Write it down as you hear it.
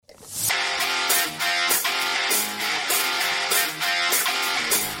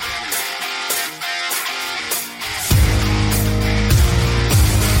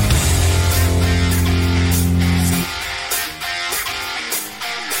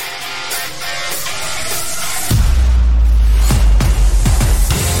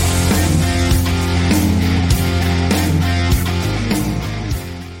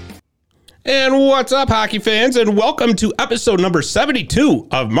What's up, hockey fans, and welcome to episode number 72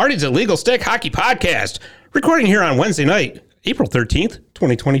 of Marty's Illegal Stick Hockey Podcast, recording here on Wednesday night, April 13th,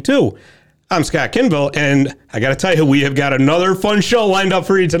 2022. I'm Scott Kinville, and I got to tell you, we have got another fun show lined up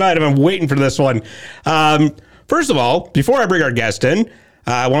for you tonight. I've been waiting for this one. First of all, before I bring our guest in,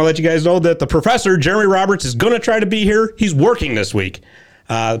 I want to let you guys know that the professor, Jeremy Roberts, is going to try to be here. He's working this week.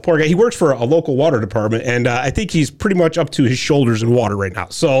 The poor guy, he works for a local water department, and I think he's pretty much up to his shoulders in water right now.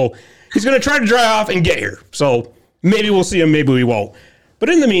 So he's going to try to dry off and get here. So maybe we'll see him, maybe we won't. But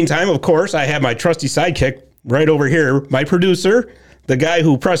in the meantime, of course, I have my trusty sidekick right over here, my producer, the guy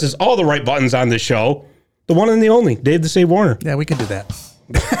who presses all the right buttons on this show, the one and the only, Dave the Save Warner. Yeah, we can do that.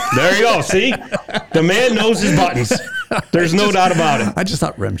 There you go. See? The man knows his buttons. There's no doubt about it. I just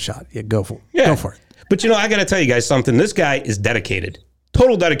thought rim shot. Yeah, go for it. But, I got to tell you guys something. This guy is dedicated.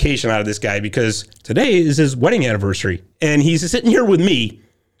 Total dedication out of this guy because today is his wedding anniversary. And he's sitting here with me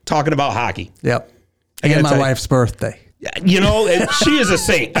talking about hockey. Yep. And my wife's birthday. And she is a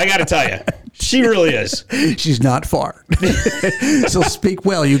saint. I got to tell you. She really is. She's not far. So speak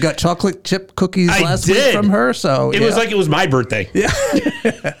well. You got chocolate chip cookies last week from her. So it was like it was my birthday. Yeah.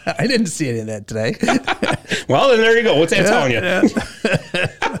 I didn't see any of that today. Well, then there you go. What's that telling you?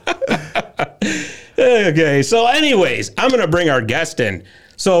 Okay. So anyways, I'm going to bring our guest in.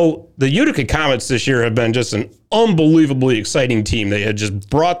 So the Utica Comets this year have been just an unbelievably exciting team. They had just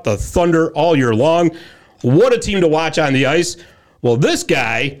brought the thunder all year long. What a team to watch on the ice. Well, this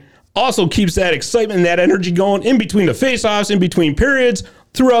guy also keeps that excitement and that energy going in between the faceoffs, in between periods,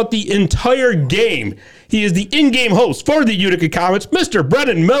 throughout the entire game. He is the in-game host for the Utica Comets, Mr.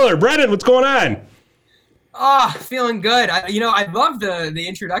 Brendan Miller. Brendan, what's going on? Feeling good. I love the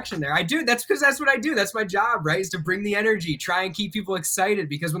introduction there. I do. That's because that's what I do. That's my job, right? Is to bring the energy, try and keep people excited.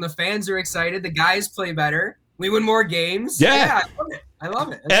 Because when the fans are excited, the guys play better. We win more games. Yeah, I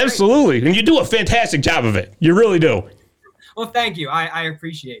love it. That's absolutely, great. And you do a fantastic job of it. You really do. Well, thank you. I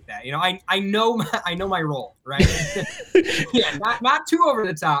appreciate that. I know my role, right? Yeah, not too over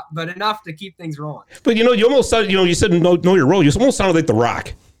the top, but enough to keep things rolling. But you almost said, you said know your role. You almost sounded like The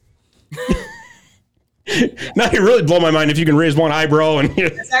Rock. Yeah. Now you really blow my mind if you can raise one eyebrow and.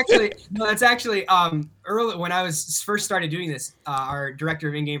 That's actually early when I was first started doing this. Our director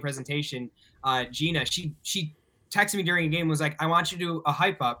of in-game presentation, Gina, she texted me during a game, was like, I want you to do a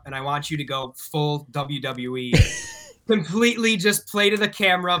hype up and I want you to go full WWE. Completely just play to the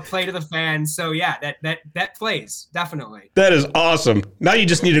camera, play to the fans. So yeah, that plays, definitely. That is awesome. Now you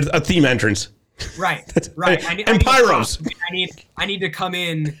just needed a theme entrance. Right. And pyros. I need to come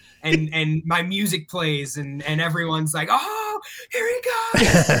in and my music plays and everyone's like, oh, here he goes.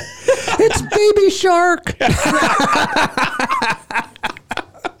 It's Baby Shark.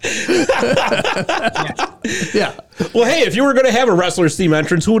 Yeah. Well, hey, if you were going to have a wrestler's theme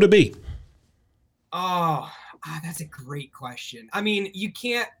entrance, who would it be? That's a great question. I mean, you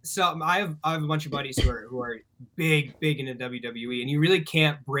can't. So I have a bunch of buddies who are big into WWE, and you really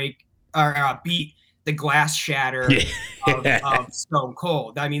can't break or beat the glass shatter of Stone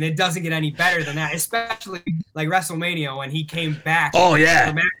Cold. I mean, it doesn't get any better than that, especially like WrestleMania when he came back. Oh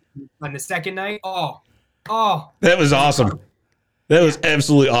yeah, on the second night. Oh, that was awesome. That was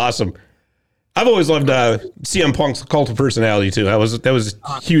absolutely awesome. I've always loved CM Punk's cult of personality too. That was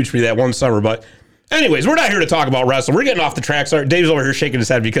huge for me that one summer. But anyways, we're not here to talk about wrestling. We're getting off the tracks. Dave's over here shaking his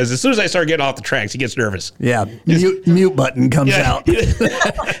head because as soon as I start getting off the tracks, he gets nervous. Yeah, mute button comes out.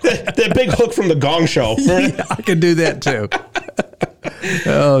 That big hook from the Gong Show. Yeah, I can do that too.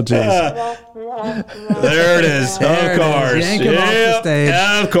 Oh, jeez. There it is. Of course. Yank him off the stage.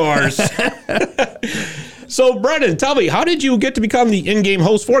 Of course. So, Brendan, tell me, how did you get to become the in-game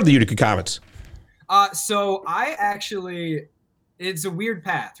host for the Utica Comets? So I actually... It's a weird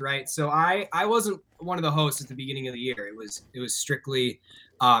path, right? So I wasn't one of the hosts at the beginning of the year. It was strictly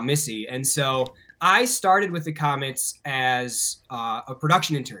Missy. And so I started with the Comets as a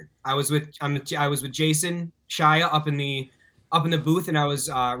production intern. I was with Jason Shia up in the booth, and I was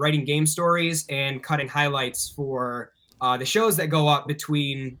writing game stories and cutting highlights for the shows that go up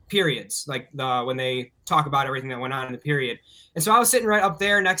between periods, like when they talk about everything that went on in the period. And so I was sitting right up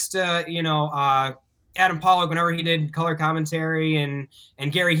there next to Adam Pollock whenever he did color commentary and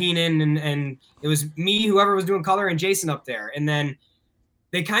Gary Heenan and it was me, whoever was doing color, and Jason up there. And then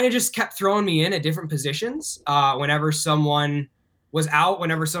they kind of just kept throwing me in at different positions whenever someone was out,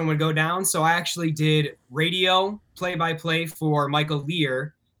 whenever someone would go down. So I actually did radio play-by-play for Michael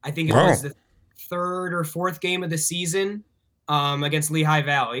Lear. I think it was the third or fourth game of the season against Lehigh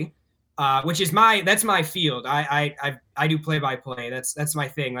Valley. which is that's my field. I do play-by-play. That's my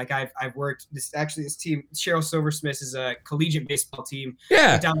thing. Like I've worked this team, Cheryl Silversmith, is a collegiate baseball team.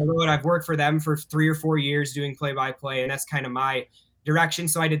 Yeah. Down the road, I've worked for them for 3 or 4 years doing play-by-play, and that's kind of my direction.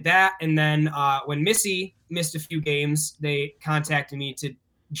 So I did that, and then when Missy missed a few games, they contacted me to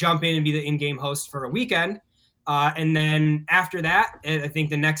jump in and be the in-game host for a weekend. And then after that, I think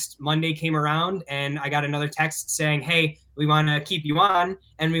the next Monday came around and I got another text saying, hey, we want to keep you on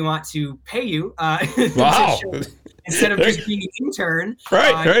and we want to pay you. Wow. Instead of just being an intern.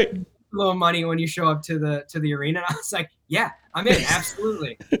 Right. A little money when you show up to the arena. And I was like, yeah, I'm in.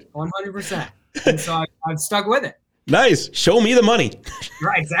 Absolutely. 100%. And so I've stuck with it. Nice. Show me the money.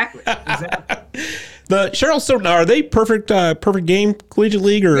 Right. Exactly. The Cheryl, are they perfect game collegiate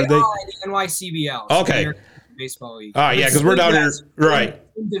league or are they? NYCBL. Okay. So baseball league. Oh yeah, because we're down here, right?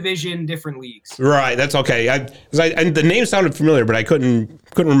 Division, different leagues. Right, that's okay. And the name sounded familiar, but I couldn't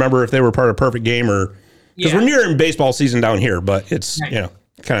remember if they were part of Perfect Game or because we're nearing baseball season down here, but it's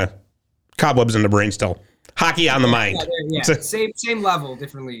kind of cobwebs in the brain still. Hockey on the mind. Yeah. Same level,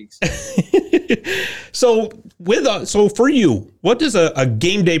 different leagues. So for you, what does a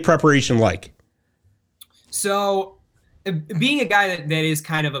game day preparation like? So, being a guy that is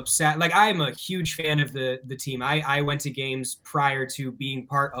kind of upset, like I'm a huge fan of the team. I went to games prior to being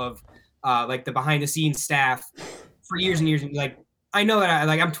part of like the behind the scenes staff for years and years. Like I know that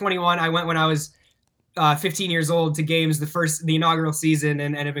I'm 21. I went when I was 15 years old to games the inaugural season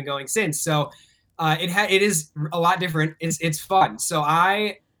and have been going since. So it is a lot different. It's fun. So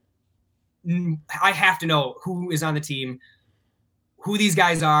I have to know who is on the team, who these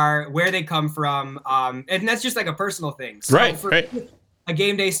guys are, where they come from. And that's just like a personal thing. So right. A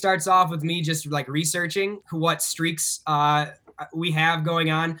game day starts off with me just like researching what streaks we have going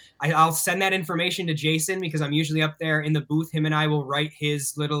on. I'll send that information to Jason because I'm usually up there in the booth. Him and I will write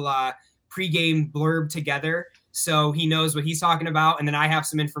his little pregame blurb together so he knows what he's talking about. And then I have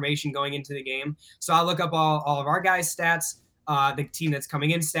some information going into the game. So I'll look up all of our guys' stats, the team that's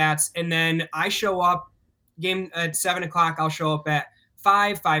coming in stats. And then I show up game at 7:00. I'll show up at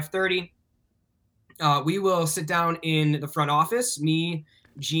 5:30. We will sit down in the front office. Me,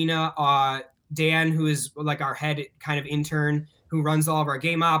 Gina, Dan, who is like our head kind of intern who runs all of our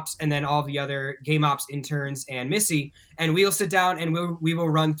game ops, and then all the other game ops interns and Missy. And we'll sit down and we will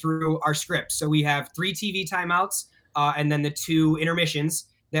run through our script. So we have 3 TV timeouts and then the 2 intermissions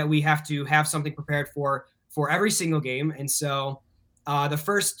that we have to have something prepared for every single game. And so the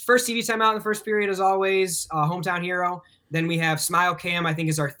first TV timeout in the first period is always Hometown Hero. Then we have Smile Cam, I think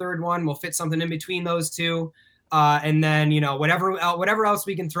is our third one. We'll fit something in between those 2. And then, whatever else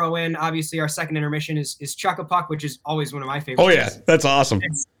we can throw in. Obviously, our second intermission is Chuck a Puck, which is always one of my favorites. Oh, yeah. That's awesome.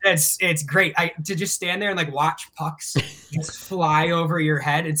 It's great. To just stand there and like watch pucks just fly over your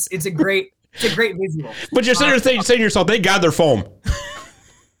head. It's a great visual. But you're sitting there saying to yourself, they got their foam.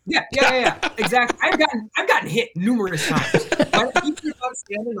 Yeah, exactly. I've gotten hit numerous times.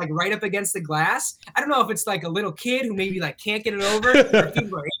 Standing like right up against the glass. I don't know if it's like a little kid who maybe like can't get it over, or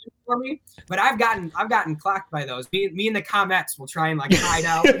people are aiming for me. But I've gotten clocked by those. Me and the Comets will try and like hide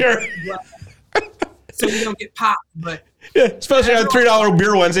out so we don't get popped. But especially on $3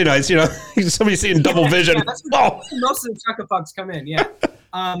 beer Wednesday nights, somebody seeing double vision. Yeah, that's where most of the Chuck-a-Pucks come in. Yeah.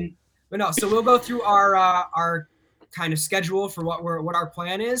 But no, so we'll go through our kind of schedule for what our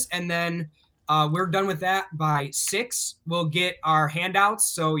plan is, and then we're done with that by 6. We'll get our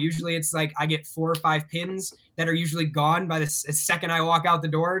handouts. So usually it's like I get 4 or 5 pins that are usually gone by the second I walk out the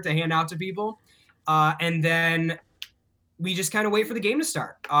door to hand out to people, and then we just kind of wait for the game to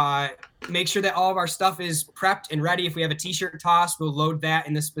start. Make sure that all of our stuff is prepped and ready. If we have a t-shirt toss, we'll load that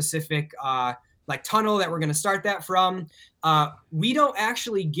in the specific like tunnel that we're going to start that from. We don't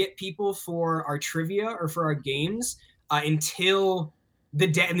actually get people for our trivia or for our games until the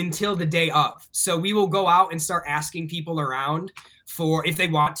day of. So we will go out and start asking people around for if they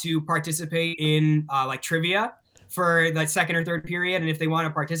want to participate in like trivia for the second or third period, and if they want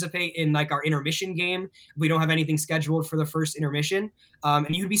to participate in like our intermission game. We don't have anything scheduled for the first intermission,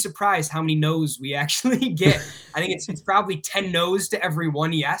 and you'd be surprised how many no's we actually get. I think it's probably 10 no's to every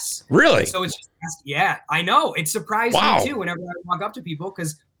 1 yes. Really? So it's just, yeah, I know. It surprised me too whenever I walk up to people,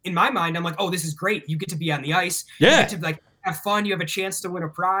 because in my mind I'm like, oh, this is great. You get to be on the ice. Yeah. You get to like have fun. You have a chance to win a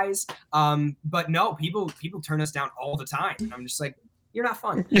prize. But no, people turn us down all the time. And I'm just like, you're not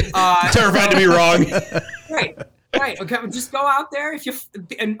fun. Terrified to be wrong. Right. Okay. Just go out there.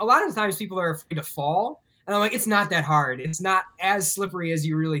 And a lot of times people are afraid to fall. And I'm like, it's not that hard. It's not as slippery as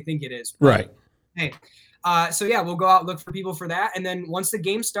you really think it is. Right. Hey. So yeah, we'll go out, look for people for that. And then once the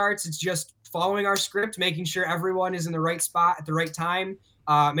game starts, it's just following our script, making sure everyone is in the right spot at the right time,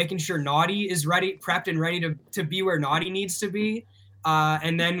 making sure Naughty is ready, prepped and ready to be where Naughty needs to be.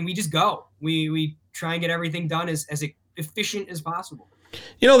 And then we just go. We try and get everything done as efficient as possible.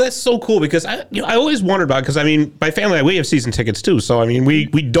 That's so cool because I always wondered about, because I mean, my family, we have season tickets too. So, I mean, we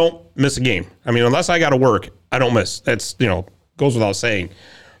don't miss a game. I mean, unless I got to work, I don't miss. That's, goes without saying.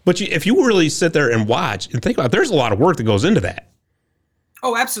 But if you really sit there and watch and think about it, there's a lot of work that goes into that.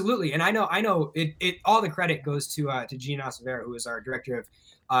 Oh, absolutely. And I know it all the credit goes to Gina Acevedo, who is our director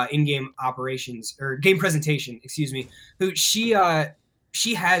of in-game operations or game presentation, excuse me, who she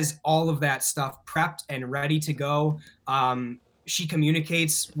has all of that stuff prepped and ready to go. She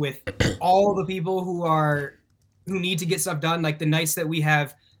communicates with all the people who need to get stuff done. Like the nights that we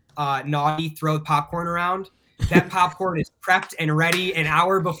have Naughty throw popcorn around, that popcorn is prepped and ready an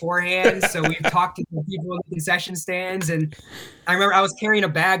hour beforehand. So we've talked to the people in the concession stands, and I remember I was carrying the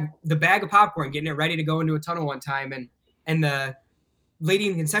bag of popcorn, getting it ready to go into a tunnel one time, and the lady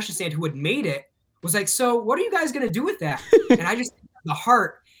in the concession stand who had made it was like, "So what are you guys gonna do with that?" And I just had the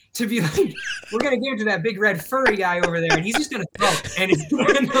heart to be like, "We're gonna give it to that big red furry guy over there, and he's just gonna throw it, and it's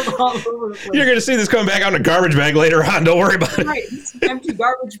gonna end up all over the place." You're gonna see this come back out in a garbage bag later on. Don't worry about it. Right, it's an empty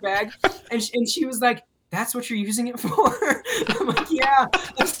garbage bag, and she was like, "That's what you're using it for?" I'm like, "Yeah,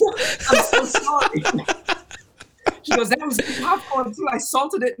 I'm so sorry." She goes, "That was popcorn too. I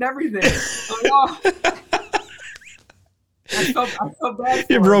salted it and everything." I'm like, "Oh." I felt bad.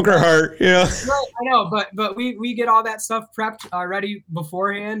 You broke her heart, Right, I know, but we get all that stuff prepped ready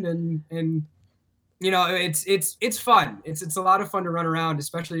beforehand, and it's fun. It's a lot of fun to run around,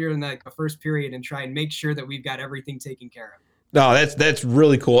 especially during the first period, and try and make sure that we've got everything taken care of. No, that's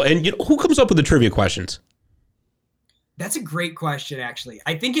really cool. And who comes up with the trivia questions? That's a great question, actually.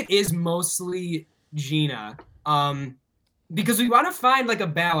 I think it is mostly Gina, because we want to find like a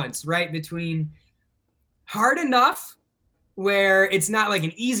balance, right, between hard enough where it's not like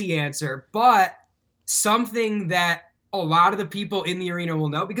an easy answer, but something that a lot of the people in the arena will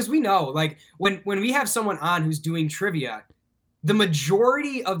know, because we know, like when we have someone on who's doing trivia, the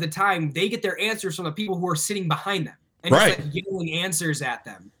majority of the time they get their answers from the people who are sitting behind them and right. just like yelling answers at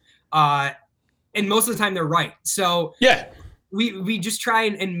them. And most of the time they're right. So yeah, we just try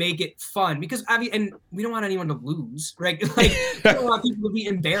and make it fun, because and we don't want anyone to lose, right? Like we don't want people to be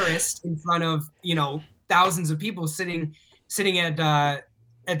embarrassed in front of, thousands of people sitting at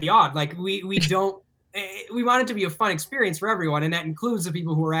the odd. Like we don't, we want it to be a fun experience for everyone, and that includes the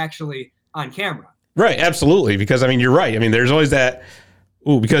people who are actually on camera. Right, absolutely. Because I mean, you're right. I mean, there's always that.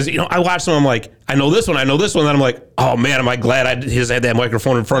 Because I watch them, I'm like, I know this one, then I'm like, oh man, am I glad I just had that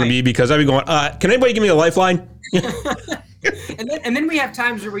microphone in front of me, because I'd be going, can anybody give me a lifeline? and then we have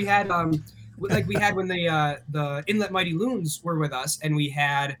times where we had we had when the Inlet Mighty Loons were with us, and we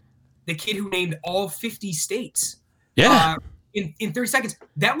had the kid who named all 50 states. Yeah. In 30 seconds.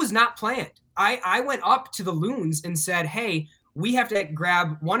 That was not planned. I went up to the Loons and said, "Hey, we have to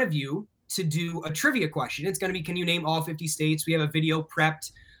grab one of you to do a trivia question. It's going to be, can you name all 50 states? We have a video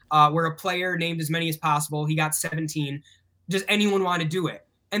prepped where a player named as many as possible. He got 17. Does anyone want to do it?"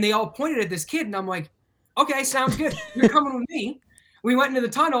 And they all pointed at this kid, and I'm like, "Okay, sounds good. You're coming with me." We went into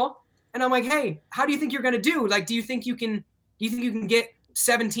the tunnel, and I'm like, "Hey, how do you think you're going to do? Like, do you think you can get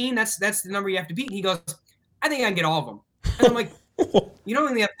 17? That's the number you have to beat." And he goes, "I think I can get all of them." And I'm like, "You don't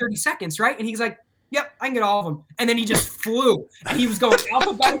only have 30 seconds, right?" And he's like, "Yep, I can get all of them." And then he just flew, and he was going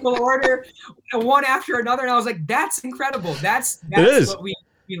alphabetical order, one after another. And I was like, "That's incredible. That's what we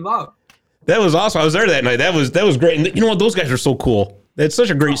love." That was awesome. I was there that night. That was great. And you know what? Those guys are so cool. That's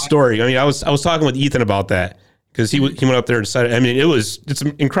such a great story. I mean, I was talking with Ethan about that, because he went up there and decided. I mean, it's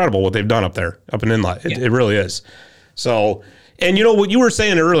incredible what they've done up there, up in Inlet. It really is. So, and what you were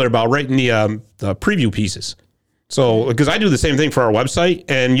saying earlier about writing the preview pieces. So, because I do the same thing for our website,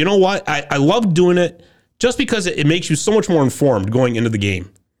 and you know what? I love doing it just because it makes you so much more informed going into the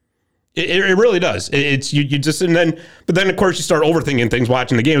game. It really does. It's you just, and then, but then of course you start overthinking things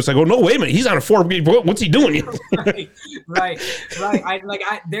watching the game. It's like, oh no, wait a minute, he's on a 4. What's he doing? Right.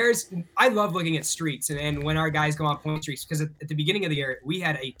 I love looking at streaks, and when our guys go on point streaks, because at the beginning of the year we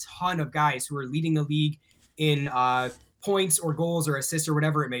had a ton of guys who were leading the league in points or goals or assists or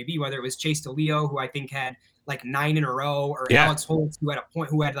whatever it may be. Whether it was Chase DeLeo, who I think had like 9 in a row, or Alex Holtz,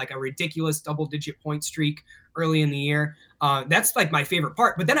 who had like a ridiculous double-digit point streak early in the year. That's like my favorite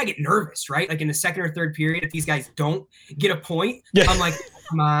part. But then I get nervous, right? Like in the second or third period, if these guys don't get a point, I'm like,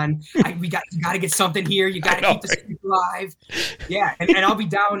 come on, you got to get something here. You got to keep the streak alive. Yeah, and I'll be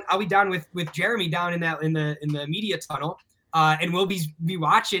down with Jeremy down in the media tunnel, And we'll be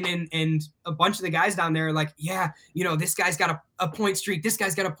watching, and a bunch of the guys down there are like, yeah, this guy's got a point streak. This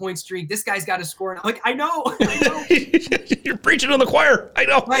guy's got a point streak. This guy's got a score. And I'm like, I know. You're preaching to the choir. I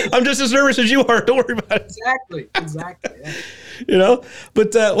know. Right. I'm just as nervous as you are. Don't worry about it. Exactly. Yeah.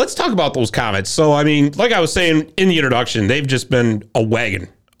 But let's talk about those Comets. So, I mean, like I was saying in the introduction, they've just been a wagon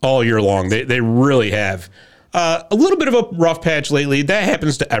all year long. They really have. A little bit of a rough patch lately. That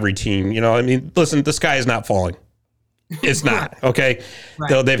happens to every team. I mean, listen, the sky is not falling. It's not, okay? Right.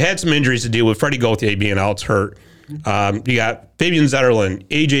 So they've had some injuries to deal with. Freddie Gauthier being out hurt. You got Fabian Zetterlund,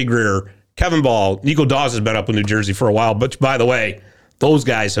 A.J. Greer, Kevin Ball. Nico Dawes has been up in New Jersey for a while. But, by the way, those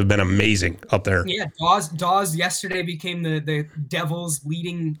guys have been amazing up there. Yeah, Dawes yesterday became the Devils'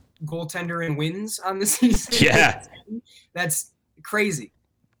 leading goaltender in wins on the season. Yeah. That's crazy.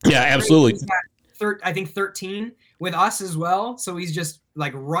 Yeah, absolutely. He's got I think 13 with us as well. So he's just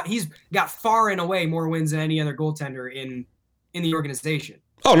he's got far and away more wins than any other goaltender in the organization.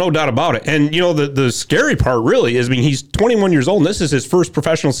 Oh, no doubt about it. And, the scary part really is, he's 21 years old, and this is his first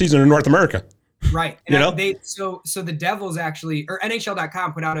professional season in North America. Right. And so the Devils actually, or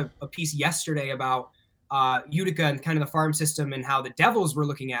NHL.com put out a piece yesterday about Utica and kind of the farm system and how the Devils were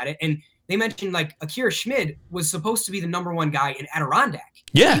looking at it. And they mentioned Akira Schmid was supposed to be the number one guy in Adirondack.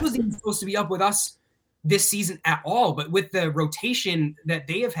 Yeah. He wasn't even supposed to be up with us this season at all. But with the rotation that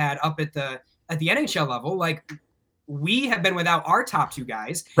they have had up at the NHL level, we have been without our top two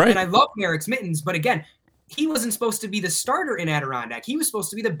guys. Right. And I love Merrick's Mittens, but again, he wasn't supposed to be the starter in Adirondack. He was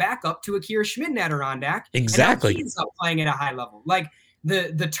supposed to be the backup to Akira Schmid in Adirondack. Exactly. And now he's up playing at a high level.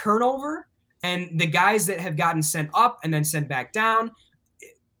 The turnover and the guys that have gotten sent up and then sent back down,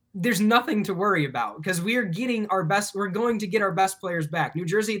 there's nothing to worry about because we're going to get our best players back. New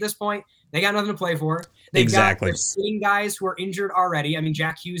Jersey at this point, they got nothing to play for. They've got their sitting guys who are injured already. I mean,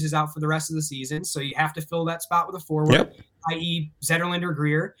 Jack Hughes is out for the rest of the season, so you have to fill that spot with a forward, i.e. Zetterlund or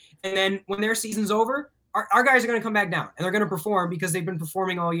Greer. And then when their season's over, our guys are going to come back down, and they're going to perform because they've been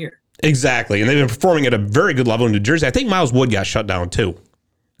performing all year. Exactly, and they've been performing at a very good level in New Jersey. I think Miles Wood got shut down, too.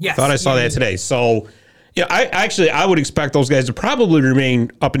 Yes. I thought I saw that today. So, I would expect those guys to probably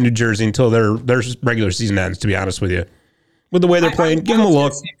remain up in New Jersey until their regular season ends, to be honest with you. With the way they're playing, give them a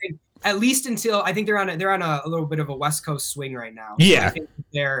look. At least until I think they're on a little bit of a West Coast swing right now. Yeah. So I think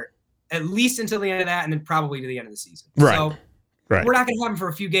they're at least until the end of that and then probably to the end of the season. Right. So we're not going to have them for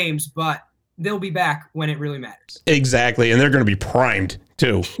a few games, but they'll be back when it really matters. Exactly. And they're going to be primed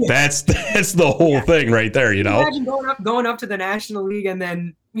too. That's the whole thing right there, Imagine going up to the National League and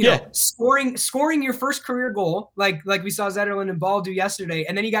then scoring your first career goal like we saw Zetterlund and Ball do yesterday,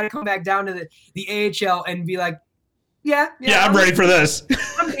 and then you got to come back down to the AHL and be like, yeah, I'm ready for this.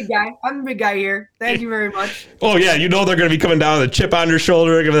 I'm a big guy. I'm a big guy here. Thank you very much. Oh yeah, they're going to be coming down with a chip on their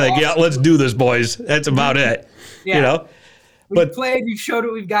shoulder. They're going to be like, let's do this, boys. That's about it. Yeah. We've played. We've showed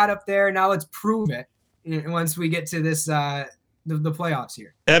what we've got up there. Now let's prove it once we get to this the playoffs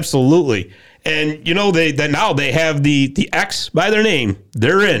here. Absolutely. And now they have the X by their name.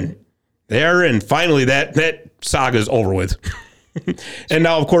 They're in. They are in. Finally, that saga is over with. And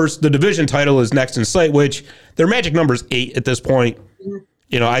now, of course, the division title is next in sight, which their magic number is 8 at this point.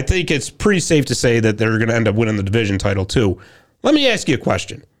 Mm-hmm. I think it's pretty safe to say that they're going to end up winning the division title too. Let me ask you a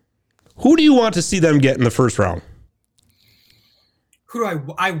question. Who do you want to see them get in the first round? Who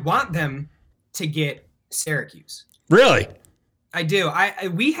do I want them to get? Syracuse. Really? I do.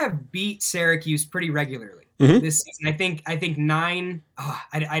 We have beat Syracuse pretty regularly this season. I think 9.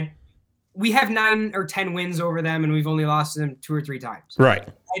 We have 9 or 10 wins over them, and we've only lost them 2 or 3 times. Right.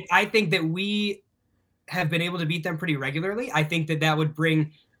 I think that we have been able to beat them pretty regularly. I think that would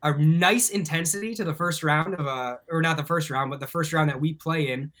bring a nice intensity to the first round or not the first round, but the first round that we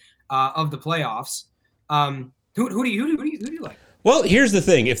play in of the playoffs. Who do you like? Well, here's the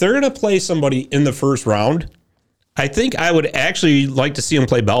thing. If they're going to play somebody in the first round, I think I would actually like to see them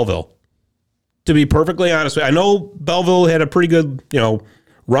play Belleville. To be perfectly honest with you, I know Belleville had a pretty good,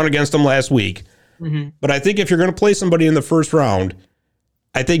 run against them last week. Mm-hmm. But I think if you're going to play somebody in the first round,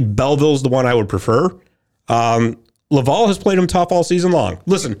 I think Belleville's the one I would prefer. Laval has played them tough all season long.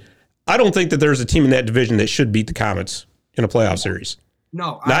 Listen, I don't think that there's a team in that division that should beat the Comets in a playoff series.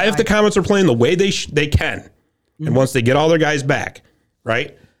 No. Now, if the Comets are playing the way they can, and once they get all their guys back,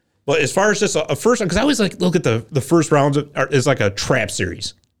 right? But as far as just a first round, because I always look at the first rounds as like a trap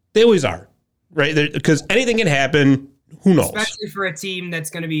series. They always are, right? Because anything can happen. Who knows? Especially for a team that's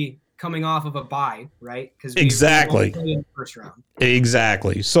going to be coming off of a bye, right? Because exactly in the first round.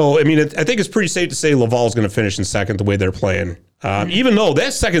 Exactly. So I mean, I think it's pretty safe to say Laval's going to finish in second the way they're playing. Even though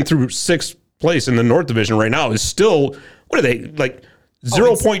that second through 6th place in the North Division right now is still, what are they, like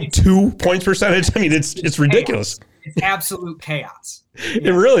 0.2 points percentage? I mean, it's ridiculous. It's absolute chaos.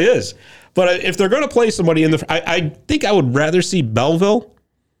 It really is. But if they're going to play somebody in I think I would rather see Belleville.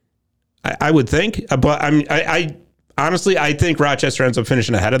 I would think, but I honestly, I think Rochester ends up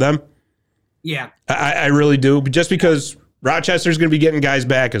finishing ahead of them. Yeah, I really do, just because Rochester's going to be getting guys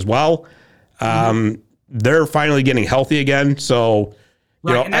back as well. They're finally getting healthy again, so.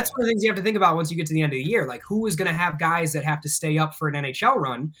 Right, and that's one of the things you have to think about once you get to the end of the year. Like, who is going to have guys that have to stay up for an NHL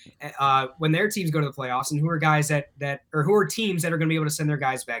run when their teams go to the playoffs, and who are guys who are teams that are going to be able to send their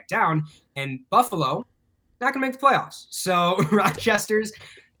guys back down? And Buffalo not going to make the playoffs, so Rochester's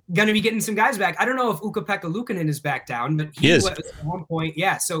going to be getting some guys back. I don't know if Ukko-Pekka Luukkonen is back down, but he was at one point.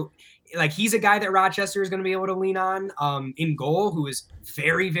 Yeah, so like he's a guy that Rochester is going to be able to lean on in goal, who is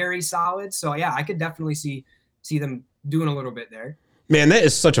very, very solid. So yeah, I could definitely see them doing a little bit there. Man, that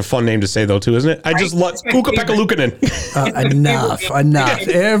is such a fun name to say, though, too, isn't it? I just love Ukko-Pekka Luukkonen. Enough.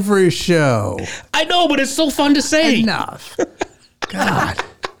 Every show. I know, but it's so fun to say. Enough. God.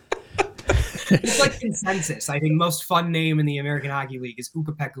 It's like consensus. I think most fun name in the American Hockey League is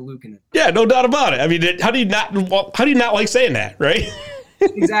Ukko-Pekka Luukkonen. Yeah, no doubt about it. I mean, how do you not like saying that, right?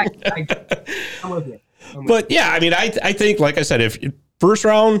 Exactly. I'm with you. But yeah, I mean, I think, like I said, if first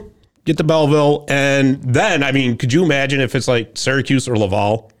round, get to Belleville, and then, I mean, could you imagine if it's like Syracuse or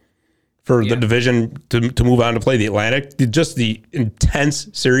Laval for the division to move on to play the Atlantic? Just the intense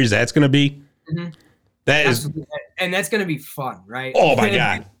series that's going to be. Mm-hmm. And that's going to be fun, right? Oh my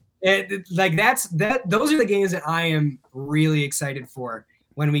God! Those are the games that I am really excited for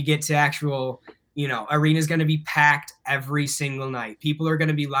when we get to actual. Arena's going to be packed every single night. People are going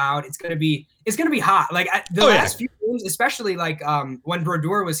to be loud. It's going to be hot. Like the last few games, especially like when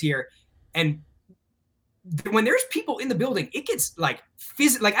Brodeur was here, and when there's people in the building, it gets like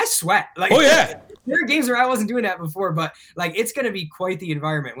like I sweat. Like, there are games where I wasn't doing that before, but like it's going to be quite the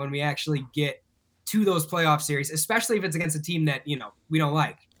environment when we actually get to those playoff series, especially if it's against a team that we don't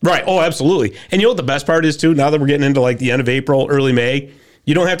like. Right. Oh, absolutely. And you know what the best part is too? Now that we're getting into like the end of April, early May.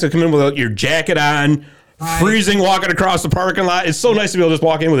 You don't have to come in with your jacket on, freezing, walking across the parking lot. It's so nice to be able to just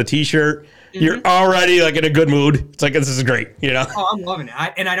walk in with a T-shirt. Mm-hmm. You're already like in a good mood. It's like, this is great, Oh, I'm loving it.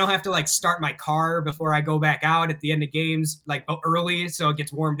 And I don't have to like start my car before I go back out at the end of games, like early, so it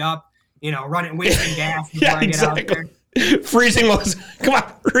gets warmed up. Running, wasting gas before I get out there. Freezing was, come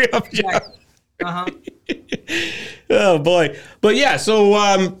on, hurry up. Oh boy, but yeah. So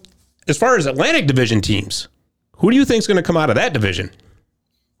as far as Atlantic Division teams, who do you think is going to come out of that division?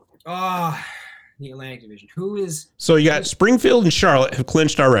 The Atlantic Division. Who is? So you got Springfield and Charlotte have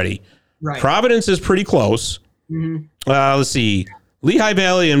clinched already. Right. Providence is pretty close. Mm-hmm. Let's see. Lehigh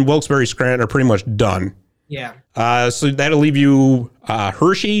Valley and Wilkes-Barre Scranton are pretty much done. Yeah. So that'll leave you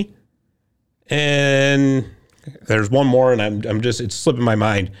Hershey, and there's one more, and it's slipping my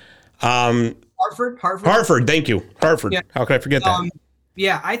mind. Hartford. Thank you. Hartford. Yeah. How could I forget that?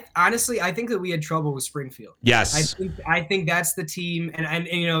 Yeah, I think that we had trouble with Springfield. Yes. I think that's the team, and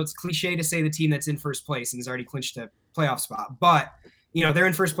it's cliche to say the team that's in first place and has already clinched a playoff spot, but they're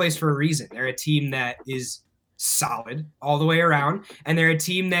in first place for a reason. They're a team that is solid all the way around, and they're a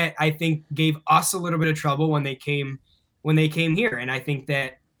team that I think gave us a little bit of trouble when they came here, and I think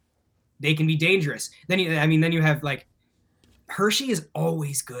that they can be dangerous. Then you have like Hershey is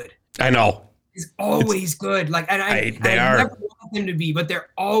always good. I know. Is always good. Like, and I never want them to be, but they're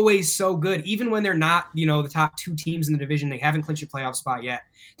always so good. Even when they're not, the top two teams in the division, they haven't clinched a playoff spot yet.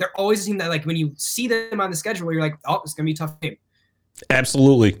 They're always a team that, like, when you see them on the schedule, you're like, oh, it's gonna be a tough game.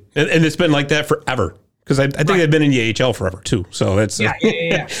 Absolutely, and it's been like that forever. Because I think they've been in the AHL forever too. So that's yeah.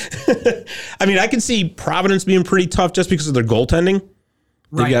 I mean, I can see Providence being pretty tough just because of their goaltending.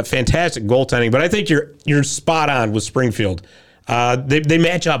 They've got fantastic goaltending, but I think you're spot on with Springfield. They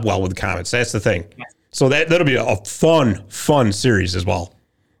match up well with the Comets. That's the thing. Yes. So that'll be a fun series as well.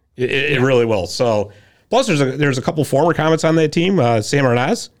 It really will. So plus there's a couple former Comets on that team, Sam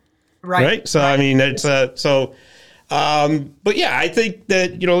Arnaz. Right. So I mean it's but yeah, I think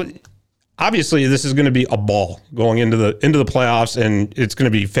that obviously this is going to be a ball going into the playoffs, and it's going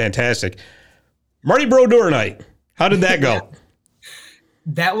to be fantastic. Marty Brodeur night. How did that go?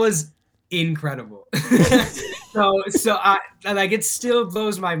 That was incredible. So it still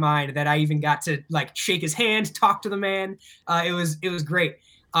blows my mind that I even got to like shake his hand, talk to the man. It was great.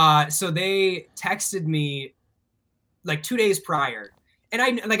 So they texted me like 2 days prior, and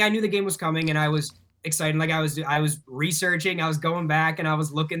I knew the game was coming, and I was excited. Like I was researching, I was going back, and I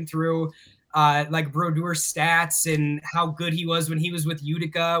was looking through like Brodeur's stats and how good he was when he was with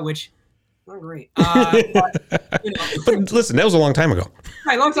Utica, which not great. But listen, that was a long time ago.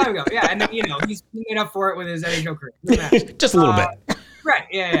 Right, long time ago. Yeah, and then he's made up for it with his NHL career. Just a little bit. Right.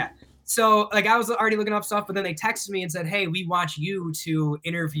 Yeah. So like I was already looking up stuff, but then they texted me and said, "Hey, we want you to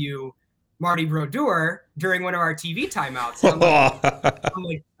interview Marty Brodeur during one of our TV timeouts." I'm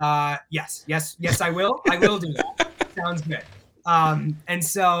like, yes, I will do that. Sounds good. And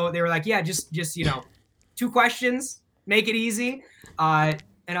so they were like, yeah, just 2 questions, make it easy.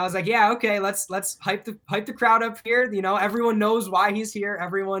 And I was like, yeah, okay, let's hype the crowd up here. Everyone knows why he's here.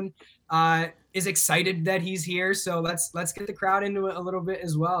 Everyone is excited that he's here. So let's get the crowd into it a little bit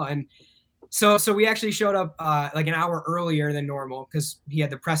as well. And so we actually showed up like an hour earlier than normal because he had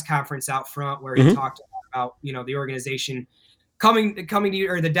the press conference out front where he talked about the organization coming to,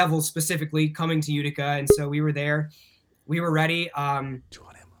 or the Devils specifically coming to Utica. And so we were there, we were ready.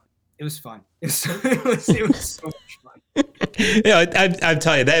 It was fun. It was so much fun. Yeah, I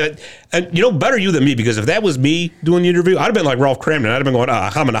tell you that, and better you than me, because if that was me doing the interview, I'd have been like Ralph Cramden. I'd have been going,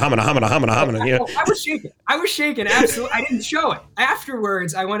 humana. I was shaking. Absolutely. I didn't show it.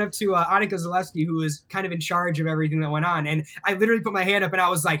 Afterwards, I went up to Annika Zalewski, who was kind of in charge of everything that went on, and I literally put my hand up and I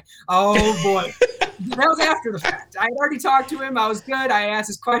was like, oh boy. That was after the fact. I had already talked to him. I was good. I asked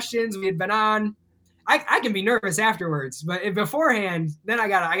his questions. We had been on. I can be nervous afterwards, but beforehand, then I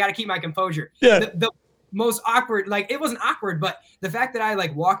gotta keep my composure. Yeah. The most awkward, like it wasn't awkward, but the fact that I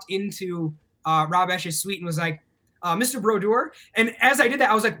like walked into Rob Esch's suite and was like, Mr. Brodeur, and as I did that,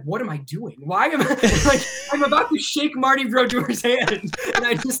 I was like, what am I doing? Why am I like I'm about to shake Marty Brodeur's hand, and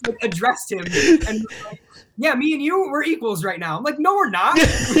I just like addressed him and like, yeah, me and you, we're equals right now. I'm like, no, we're not.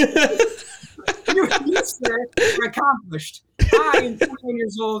 You sir, are accomplished. I am 21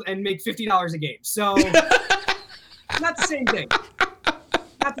 years old and make $50 a game. So, not the same thing.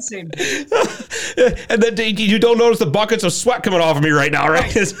 Not the same thing. And then you don't notice the buckets of sweat coming off of me right now,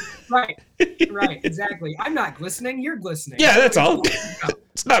 right? Right, exactly. I'm not glistening. You're glistening. Yeah, that's all.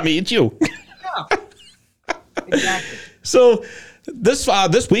 It's not me. It's you. Yeah. Exactly. So this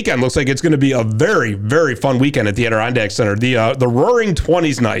weekend looks like it's going to be a very, very fun weekend at the Adirondack Center. The Roaring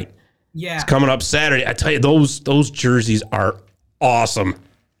 20s night. Yeah. It's coming up Saturday. I tell you, those jerseys are awesome.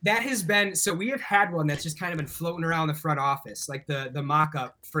 That has been, so we have had one that's just kind of been floating around the front office, like the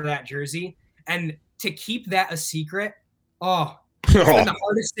mock-up for that jersey. And to keep that a secret, it's been the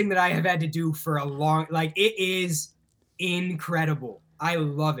hardest thing that I have had to do for a long, like it is incredible. I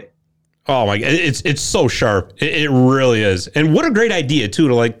love it. Oh my God. It's so sharp. It really is. And what a great idea too,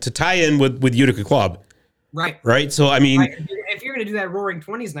 to tie in with Utica Club. Right. So, I mean, if you're going to do that Roaring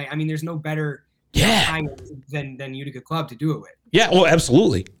 20s night, I mean, there's no better time than Utica Club to do it with. Yeah. Oh,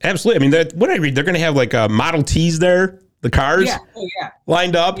 absolutely. Absolutely. I mean, what I read, they're going to have like Model Ts there, the cars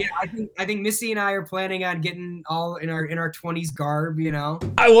lined up. Yeah. I think Missy and I are planning on getting all in our 20s garb,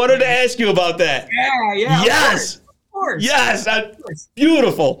 I wanted to ask you about that. Yeah. Yes. Of course. Yes.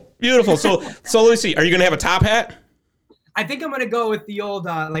 Beautiful. So let me see. Are you going to have a top hat? I think I'm going to go with the old,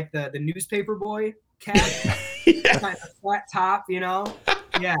 like the newspaper boy cap, kind of flat top,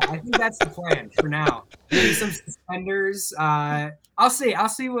 Yeah, I think that's the plan for now. Maybe some suspenders. I'll see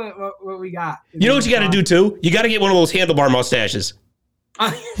what we got. You know what you got to do too? You got to get one of those handlebar mustaches.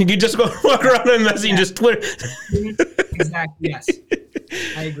 You can just go walk around in Messi and just Twitter. Exactly. Yes,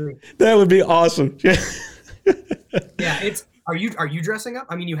 I agree. That would be awesome. Yeah, Are you dressing up?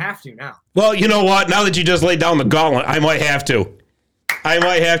 I mean, you have to now. Well, you know what? Now that you just laid down the gauntlet, I might have to.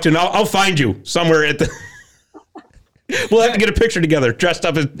 Now I'll find you somewhere at the. We'll have to get a picture together, dressed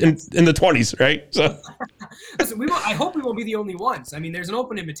up in the 20s, right? So. Listen, I hope we won't be the only ones. I mean, there's an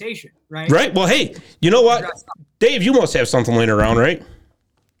open invitation, right? Right. Well, hey, you know what, Dave? You must have something laying around, right?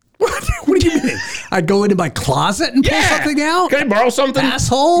 What do you mean? I'd go into my closet and pull something out? Can I borrow something?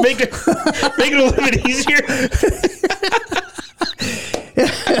 Asshole. Make it a little bit easier.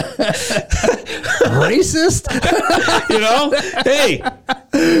 Racist. Hey,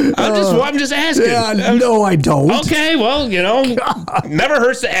 I'm just asking. Yeah, no, I don't. Okay, well, never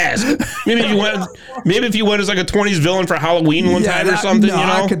hurts to ask. Maybe if you went as like a 20s villain for Halloween one time or something.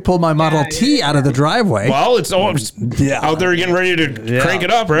 I could pull my Model T out of the driveway. Well, it's out there getting ready to crank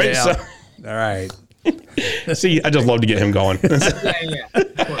it up, right? Yeah. So. All right. See, I just love to get him going. Yeah.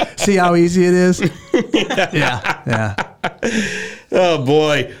 See how easy it is? Yeah. Oh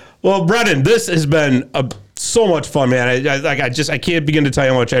boy. Well, Brennan, this has been so much fun, man. I can't begin to tell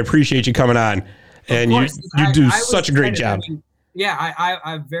you how much I appreciate you coming on, and you do such a great job. I mean,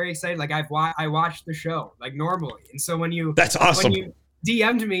 I'm very excited. Like I watched the show like normally, and so that's awesome. When you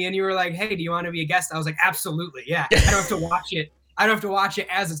DM'd me and you were like, "Hey, do you want to be a guest?" I was like, "Absolutely, yeah." I don't have to watch it. I don't have to watch it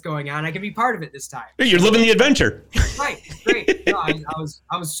as it's going on. I can be part of it this time. You're living the adventure. Right. Great. No,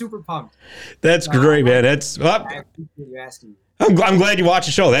 I was super pumped. That's great, man. I appreciate you asking me. I'm glad you watched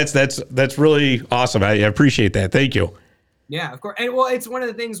the show. That's really awesome. I appreciate that. Thank you. Yeah, of course. And well, it's one of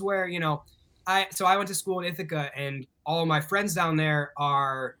the things where, I went to school in Ithaca, and all of my friends down there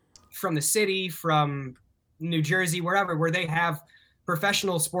are from the city, from New Jersey, wherever, where they have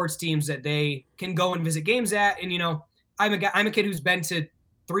professional sports teams that they can go and visit games at. And, I'm a kid who's been to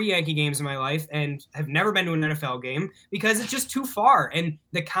 3 Yankee games in my life and have never been to an NFL game because it's just too far. And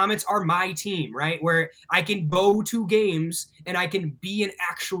the Comets are my team, right? Where I can go to games and I can be an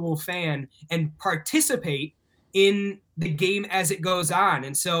actual fan and participate in the game as it goes on.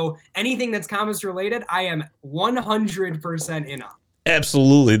 And so anything that's Comets related, I am 100% in on.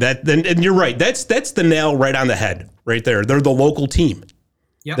 Absolutely. And you're right. That's the nail right on the head right there. They're the local team.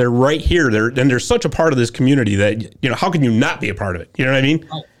 Yep. They're right here. They're such a part of this community that, how can you not be a part of it? You know what I mean?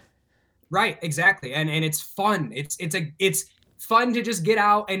 Oh, right. Exactly. And it's fun. It's fun to just get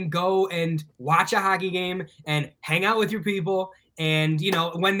out and go and watch a hockey game and hang out with your people. And,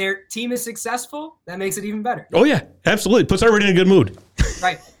 when their team is successful, that makes it even better. Oh, yeah, absolutely. Puts everybody in a good mood.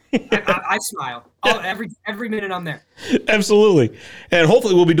 Right. I smile. Oh, every minute I'm there. Absolutely. And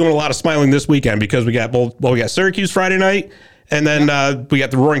hopefully we'll be doing a lot of smiling this weekend because we got Syracuse Friday night. And then we got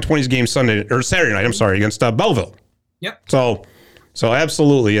the Roaring 20s game Saturday night, against Belleville. Yep. So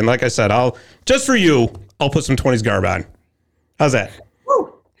absolutely. And like I said, I'll put some 20s garb on. How's that?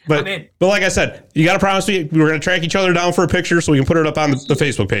 Woo. But like I said, you got to promise me we're going to track each other down for a picture so we can put it up on the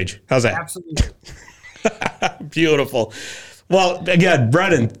Facebook page. How's that? Absolutely. Beautiful. Well, again,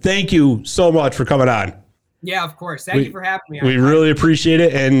 Brennan, thank you so much for coming on. Yeah, of course. Thank you for having me. We really appreciate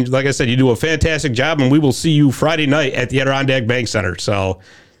it. And like I said, you do a fantastic job, and we will see you Friday night at the Adirondack Bank Center. So,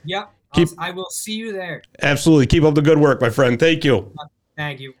 yep, I will see you there. Absolutely. Keep up the good work, my friend. Thank you.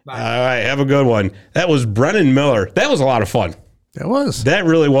 Thank you. Bye. All right. Have a good one. That was Brennan Miller. That was a lot of fun. That was. That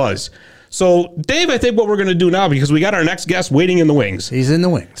really was. So, Dave, I think what we're going to do now, because we got our next guest waiting in the wings. He's in the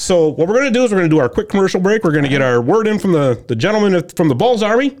wings. So what we're going to do is we're going to do our quick commercial break. We're going to get our word in from the gentleman from the Balls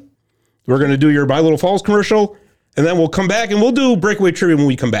Army. We're going to do your My Little Falls commercial. And then we'll come back and we'll do breakaway trivia when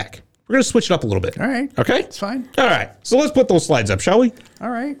we come back. We're going to switch it up a little bit. All right. Okay? It's fine. All right. So let's put those slides up, shall we?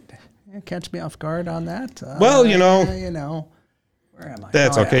 All right. Catch me off guard on that. Well, where am I?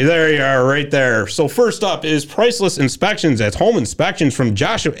 That's okay. Yeah. There you are right there. So first up is Priceless Inspections. That's home inspections from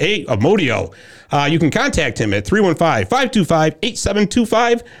Joshua A. Amodio. You can contact him at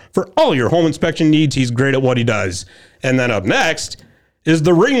 315-525-8725 for all your home inspection needs. He's great at what he does. And then up next is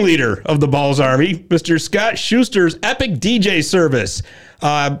the ringleader of the Balls Army, Mr. Scott Schuster's Epic DJ Service.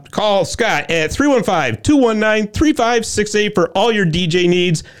 Call Scott at 315-219-3568 for all your DJ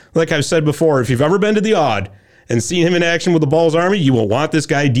needs. Like I've said before, if you've ever been to the Odd and seen him in action with the Balls Army, you will want this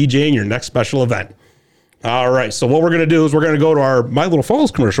guy DJing your next special event. All right, so what we're going to do is we're going to go to our My Little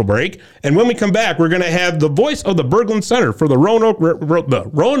Falls commercial break, and when we come back, we're going to have the voice of the Berglund Center for the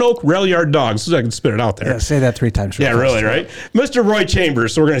Roanoke Rail Yard Dogs, so I can spit it out there. Yeah, say that 3 times. Yeah, really, right? Mr. Roy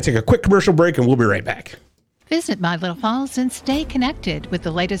Chambers. So we're going to take a quick commercial break, and we'll be right back. Visit My Little Falls and stay connected with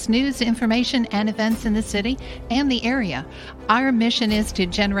the latest news, information, and events in the city and the area. Our mission is to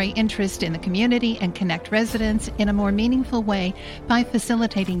generate interest in the community and connect residents in a more meaningful way by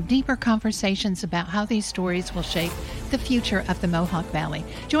facilitating deeper conversations about how these stories will shape the future of the Mohawk Valley.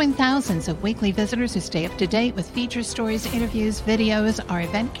 Join thousands of weekly visitors who stay up to date with feature stories, interviews, videos, our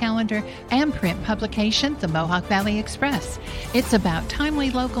event calendar, and print publication, the Mohawk Valley Express. It's about timely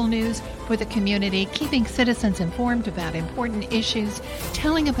local news for the community, keeping citizens informed about important issues,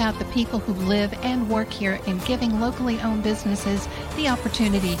 telling about the people who live and work here, and giving locally owned businesses the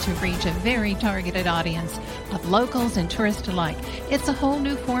opportunity to reach a very targeted audience of locals and tourists alike. It's a whole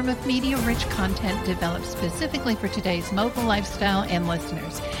new form of media-rich content developed specifically for today's mobile lifestyle and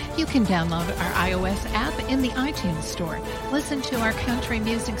listeners. You can download our iOS app in the iTunes Store, listen to our country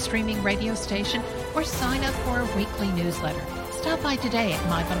music streaming radio station, or sign up for a weekly newsletter. Stop by today at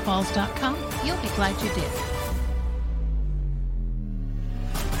mylittlefalls.com. You'll be glad you did.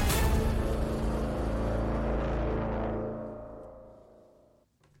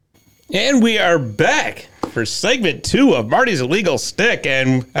 And we are back for segment 2 of Marty's Illegal Stick.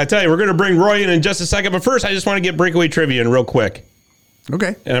 And I tell you, we're going to bring Roy in just a second. But first, I just want to get breakaway trivia in real quick.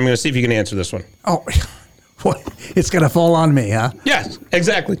 Okay. And I'm going to see if you can answer this one. Oh, it's going to fall on me, huh? Yes,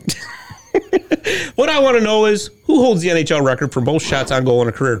 exactly. What I want to know is, who holds the NHL record for most shots on goal in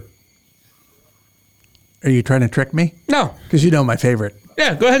a career? Are you trying to trick me? No. Because you know my favorite.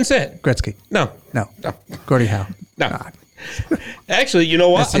 Yeah, go ahead and say it. Gretzky. No. Gordie Howe. No. God. Actually, you know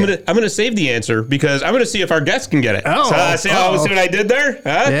what? I'm gonna save the answer because I'm gonna see if our guest can get it. Oh, see what I did there?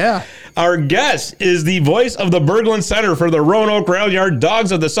 Huh? Yeah. Our guest is the voice of the Berglund Center for the Roanoke Rail Yard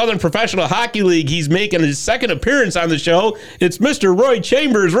Dogs of the Southern Professional Hockey League. He's making his second appearance on the show. It's Mr. Roy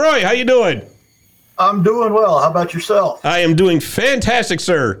Chambers. Roy, how you doing? I'm doing well. How about yourself? I am doing fantastic,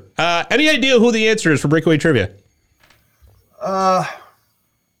 sir. Any idea who the answer is for Breakaway Trivia? I'm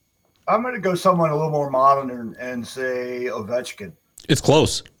going to go someone a little more modern and say Ovechkin. It's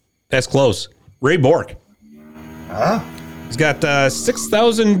close. That's close. Ray Bourque. Huh? He's got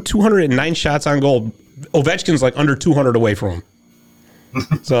 6,209 shots on goal. Ovechkin's like under 200 away from him.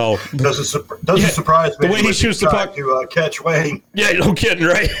 So doesn't surprise me. The way he shoots the puck to catch Wayne. Yeah, no kidding,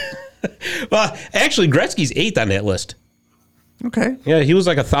 right? Well, actually, Gretzky's 8th on that list. Okay. Yeah, he was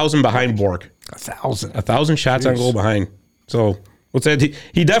like 1,000 behind Bourque. 1,000. 1,000 shots on goal behind. So let's say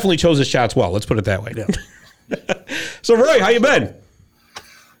he definitely chose his shots well. Let's put it that way. Yeah. So, Roy, how you been?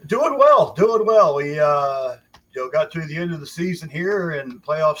 Doing well. We got through the end of the season here, and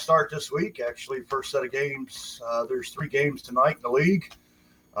playoffs start this week. Actually, first set of games. There's 3 games tonight in the league.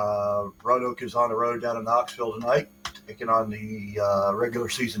 Roanoke is on the road down in Knoxville tonight, taking on the regular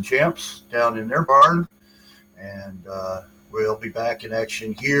season champs down in their barn, and we'll be back in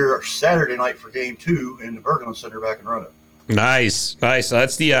action here Saturday night for Game 2 in the Berglund Center back in Roanoke. Nice. So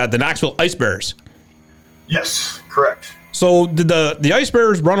that's the Knoxville Ice Bears. Yes, correct. So did the Ice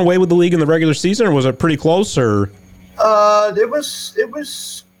Bears run away with the league in the regular season, or was it pretty close? Or it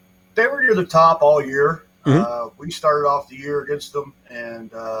was they were near the top all year. Mm-hmm. We started off the year against them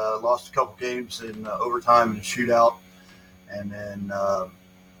and lost a couple games in overtime and a shootout, and then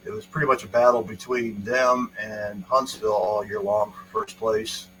it was pretty much a battle between them and Huntsville all year long for first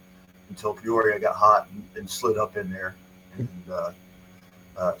place until Peoria got hot and slid up in there. And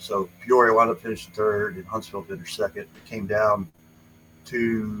so Peoria wound up finishing 3rd, and Huntsville finished 2nd. It came down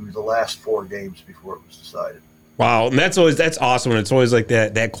to the last 4 games before it was decided. Wow, and that's awesome. And it's always like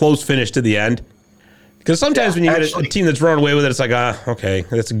that close finish to the end. Because sometimes when you get a team that's run away with it, it's like, okay,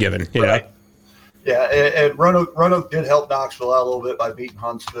 that's a given. You know? Yeah, and Roanoke did help Knoxville out a little bit by beating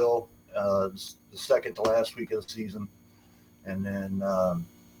Huntsville the second to last week of the season. And then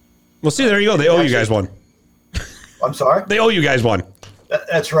well, see, there you go. They owe you guys one. I'm sorry? They owe you guys one.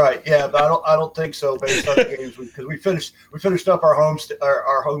 That's right. Yeah, but I don't think so based on the games, because we finished up our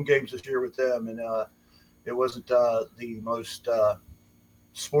home games this year with them, and it wasn't the most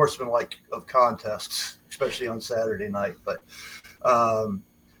sportsmanlike of contests, especially on Saturday night. But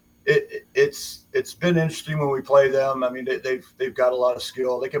it's been interesting when we play them. I mean, they've got a lot of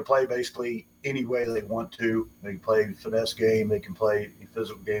skill. They can play basically any way they want to. They can play a finesse game. They can play a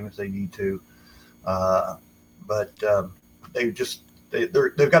physical game if they need to. But they've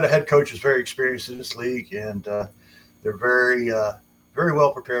got a head coach who's very experienced in this league, and they're very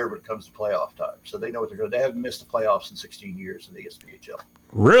well prepared when it comes to playoff time. So they know what they're doing. They haven't missed the playoffs in 16 years in the ESPHL.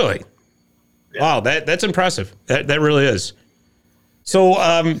 Really? Yeah. Wow, that's impressive. That really is.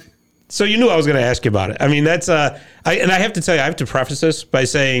 So so you knew I was going to ask you about it. I mean, that's I have to tell you, I have to preface this by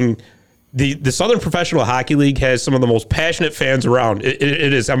saying the Southern Professional Hockey League has some of the most passionate fans around. It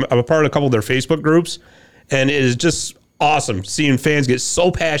is. I'm a part of a couple of their Facebook groups, and it is just awesome seeing fans get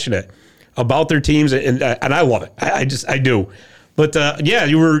so passionate about their teams, and I love it. I do. But yeah,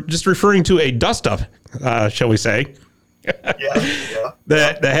 you were just referring to a dust up, shall we say? Yeah.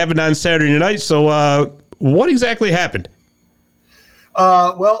 That happened on Saturday night. So what exactly happened?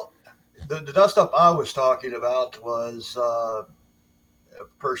 Well, the dust up I was talking about was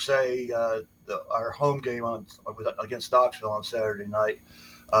per se our home game against Knoxville on Saturday night.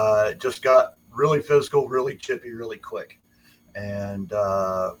 Just got really physical, really chippy, really quick. And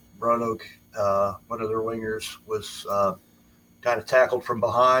Roanoke, one of their wingers, was kind of tackled from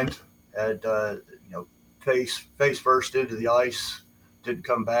behind, had face first into the ice, didn't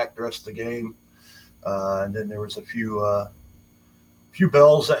come back the rest of the game. And then there was a few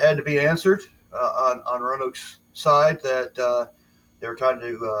bells that had to be answered on Roanoke's side that they were trying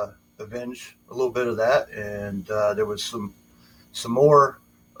to avenge a little bit of that. And there was some more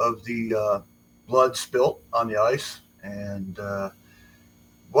of the blood spilt on the ice, and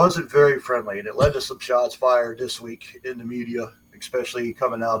wasn't very friendly, and it led to some shots fired this week in the media, especially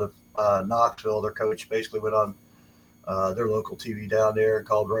coming out of Knoxville. Their coach basically went on their local TV down there and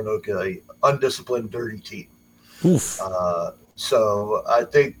called Roanoke a undisciplined, dirty team. Oof. So I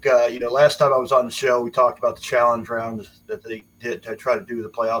think last time I was on the show, we talked about the challenge round that they did to try to do the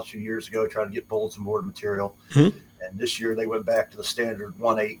playoffs a few years ago, trying to get bulletin board material. Mm-hmm. And this year they went back to the standard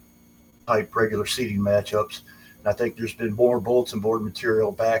 1-8 type regular seeding matchups. And I think there's been more bulletin board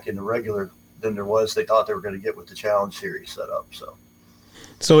material back in the regular than there was they thought they were going to get with the challenge series set up.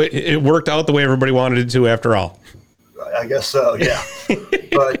 So it worked out the way everybody wanted it to after all. I guess so, yeah.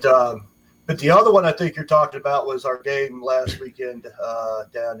 But the other one I think you're talking about was our game last weekend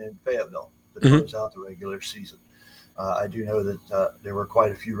down in Fayetteville that closed out the regular season. I do know that there were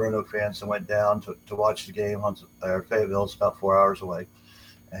quite a few Roanoke fans that went down to watch the game. Fayetteville is about 4 hours away.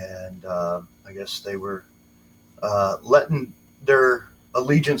 And I guess they were letting their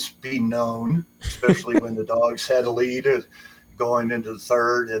allegiance be known, especially when the Dogs had a lead going into the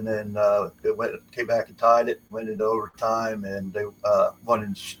third, and then came back and tied it, went into overtime, and they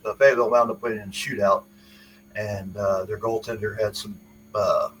Fayetteville wound up winning in shootout. And their goaltender had some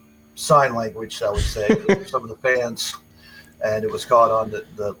sign language, shall we say, with some of the fans, and it was caught on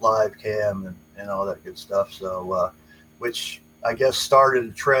the live cam and all that good stuff. So, which I guess started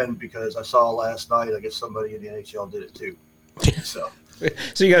a trend, because I saw last night, I guess somebody in the NHL did it too. So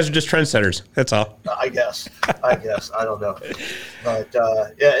you guys are just trendsetters. That's all. I guess. I don't know. But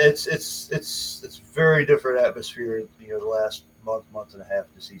yeah, it's very different atmosphere, the last month and a half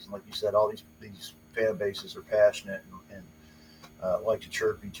of the season. Like you said, all these fan bases are passionate and like to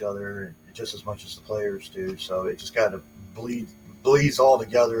chirp each other, and just as much as the players do. So it just kind of bleeds all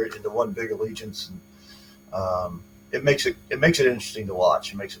together into one big allegiance, and it makes it interesting to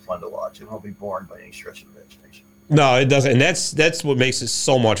watch. It makes it fun to watch. It won't be boring by any stretch of the imagination. No, it doesn't, and that's what makes it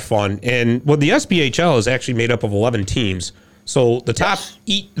so much fun. And the SBHL is actually made up of 11 teams. So the top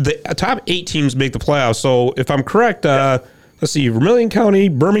top 8 teams make the playoffs. So if I'm correct, let's see, Vermilion County,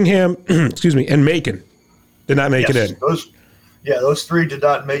 Birmingham, excuse me, and Macon did not make it in. Those 3 did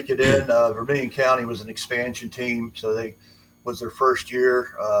not make it in. Vermilion County was an expansion team, so they was their first year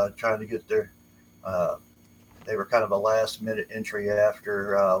trying to get their. They were kind of a last-minute entry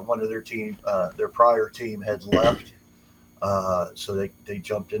after one of their team, their prior team, had left. So they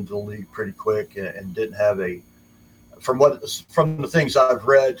jumped into the league pretty quick and didn't have from the things I've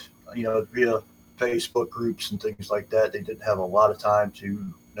read, via Facebook groups and things like that, they didn't have a lot of time to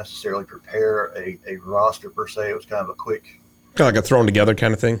necessarily prepare a roster per se. It was kind of a quick, kind of like a thrown together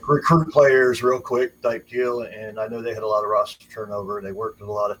kind of thing. Recruit players real quick type deal. And I know they had a lot of roster turnover. They worked with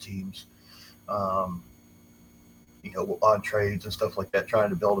a lot of teams. On trades and stuff like that,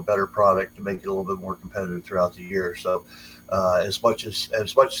 trying to build a better product to make it a little bit more competitive throughout the year. So as much as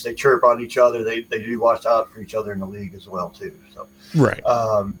they chirp on each other, they do watch out for each other in the league as well too. So right.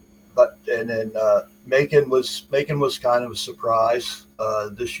 Macon was kind of a surprise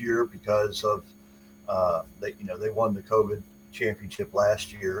this year, because of they won the COVID championship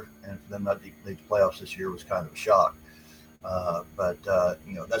last year, and for them not to make the playoffs this year was kind of a shock.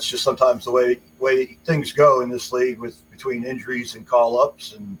 That's just sometimes the way things go in this league, between injuries and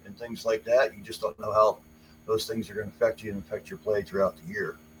call-ups and things like that. You just don't know how those things are going to affect you and affect your play throughout the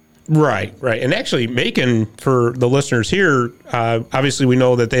year. Right. And actually, Macon, for the listeners here, obviously we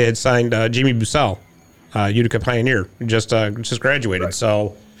know that they had signed Jamie Bussell, Utica Pioneer, just graduated. Right.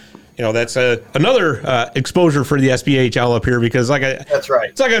 So, that's another exposure for the SBHL up here, because that's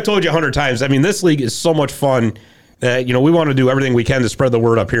right. It's like I've told you 100 times. I mean, this league is so much fun. We want to do everything we can to spread the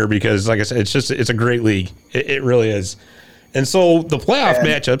word up here, because, like I said, it's a great league. It really is. And so the playoff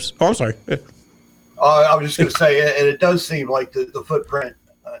matchups. Oh, I'm sorry. I was just going to say, and it does seem like the footprint.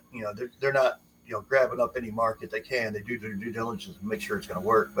 They're not grabbing up any market they can. They do their due diligence to make sure it's going to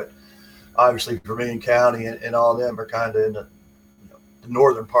work. But obviously, Vermilion County and all of them are kind of in the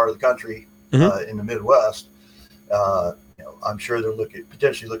northern part of the country, in the Midwest. I'm sure they're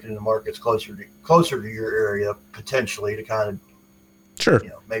potentially looking into markets closer to your area, potentially, to kind of, sure,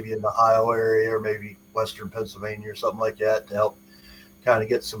 maybe in the Ohio area or maybe Western Pennsylvania or something like that, to help kind of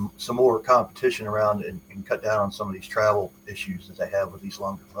get some more competition around and cut down on some of these travel issues that they have with these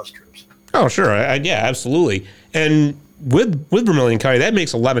longer bus trips. Oh, sure. Yeah, absolutely. And with Vermilion County, that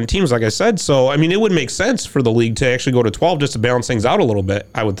makes 11 teams, like I said. So, I mean, it would make sense for the league to actually go to 12 just to balance things out a little bit,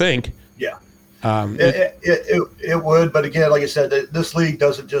 I would think. Yeah. It would, but again, like I said, this league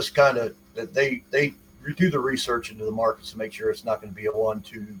doesn't just kind of they do the research into the markets to make sure it's not going to be a 1,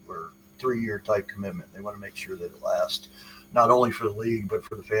 2, or 3 year type commitment. They want to make sure that it lasts, not only for the league but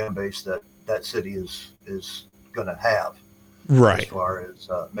for the fan base that city is going to have. Right. As far as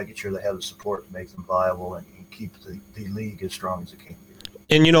making sure they have the support to make them viable and keep the league as strong as it can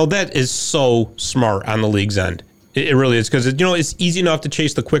be. And that is so smart on the league's end. It really is, because it's easy enough to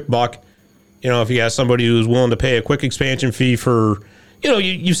chase the quick buck. If you got somebody who's willing to pay a quick expansion fee for,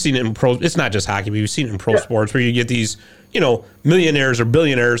 you've seen it in pro. It's not just hockey, but you've seen it in pro sports where you get these, millionaires or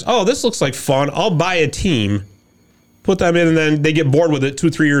billionaires. Oh, this looks like fun. I'll buy a team, put them in, and then they get bored with it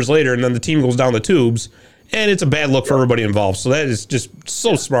 2-3 years later, and then the team goes down the tubes, and it's a bad look for everybody involved. So that is just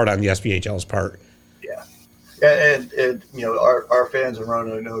so smart on the SBHL's part. Yeah. And our fans in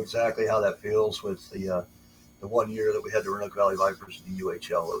Roanoke know exactly how that feels with the 1 year that we had the Roanoke Valley Vipers in the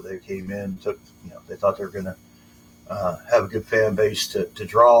UHL. They came in, they thought they were going to have a good fan base to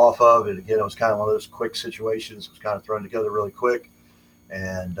draw off of. And again, it was kind of one of those quick situations. It was kind of thrown together really quick,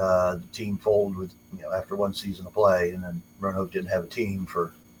 and the team folded with after one season of play, and then Roanoke didn't have a team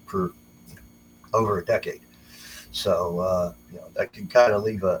for over a decade. So that can kind of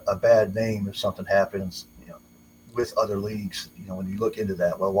leave a bad name if something happens with other leagues. When you look into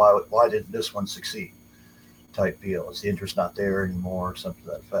that, well, why didn't this one succeed? Type deal. Is the interest not there anymore? Or something to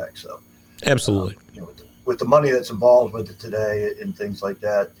that effect. So absolutely. With the money that's involved with it today and things like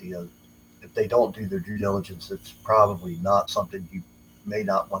that, if they don't do their due diligence, it's probably not something you may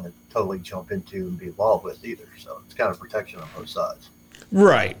not want to totally jump into and be involved with either. So it's kind of protection on both sides.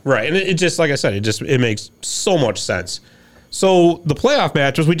 Right. And it just, like I said, it makes so much sense. So the playoff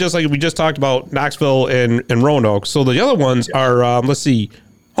matches, we just talked about Knoxville and Roanoke. So the other ones are, let's see,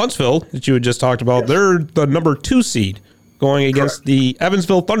 Huntsville that you had just talked about. Yes. They're the number 2 seed going against the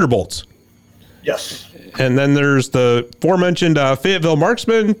Evansville Thunderbolts. Yes. And then there's the aforementioned Fayetteville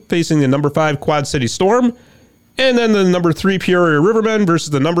Marksmen facing the number 5 Quad City Storm. And then the number 3 Peoria Rivermen versus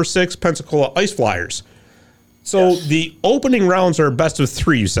the number 6 Pensacola Ice Flyers. So the opening rounds are best of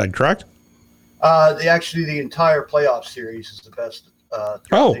 3, you said, correct? The entire playoff series is the best.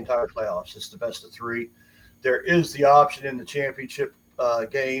 The entire playoffs is the best of 3. There is the option in the championship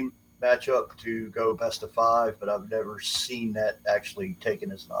game matchup to go best of 5, but I've never seen that actually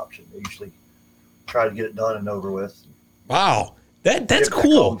taken as an option. They usually try to get it done and over with. Wow, that's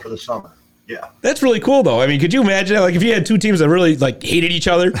cool for the summer. Yeah, that's really cool though. I mean, could you imagine like if you had 2 teams that really like hated each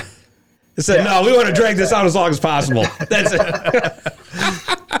other? It said, no, we want to drag this out as long as possible. That's it.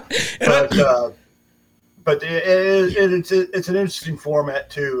 But it's an interesting format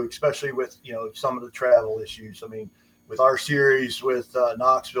too, especially with some of the travel issues. I mean, with our series with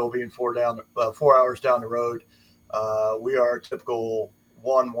Knoxville being 4 hours down the road, we are a typical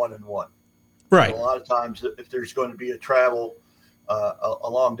 1-1-1. Right. So a lot of times, if there's going to be a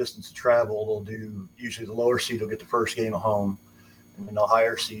long distance of travel, they'll do usually the lower seed will get the first game at home, and then the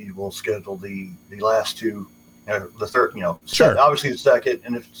higher seed will schedule the last 2, the third. Sure. Obviously the second,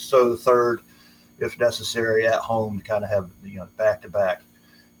 and the third, if necessary, at home to kind of have back to back.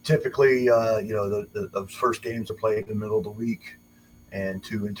 Typically, the first games are played in the middle of the week, and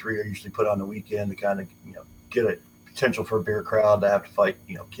 2 and 3 are usually put on the weekend to kind of get a potential for a bigger crowd to have to fight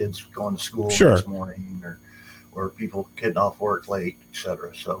kids going to school next morning or people getting off work late,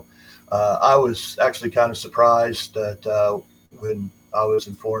 etc. So I was actually kind of surprised that when I was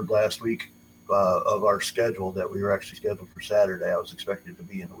informed last week of our schedule that we were actually scheduled for Saturday. I was expected to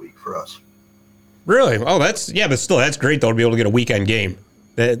be in the week for us. Really? Oh, but still, that's great though to be able to get a weekend game.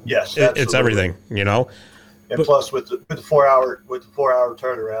 Yes, it's everything, And plus, with the 4 hour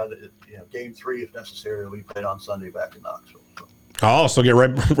turnaround, game 3 if necessary will be played on Sunday back in Knoxville. So. So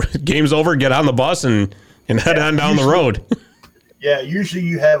get game's over, get on the bus and head on down the road. Yeah, usually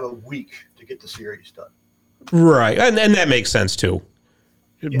you have a week to get the series done. Right, and that makes sense too.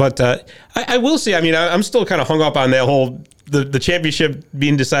 Yeah. But I will say, I mean, I'm still kind of hung up on that whole the championship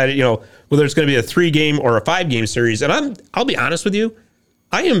being decided, whether it's going to be a 3-game or a 5-game series. And I'll be honest with you,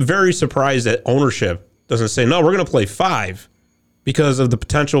 I am very surprised that ownership doesn't say, no, we're going to play 5 because of the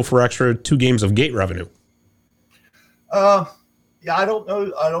potential for extra 2 games of gate revenue. Yeah, I don't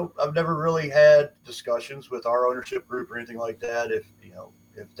know. I've never really had discussions with our ownership group or anything like that. If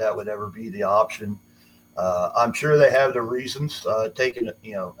that would ever be the option, I'm sure they have their reasons. Taking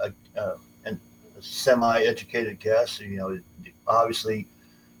a semi-educated guess. Obviously,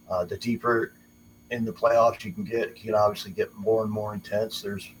 the deeper in the playoffs you can obviously get more and more intense.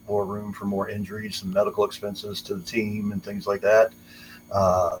 There's more room for more injuries and medical expenses to the team and things like that.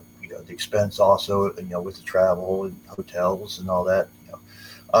 The expense also, with the travel and hotels and all that.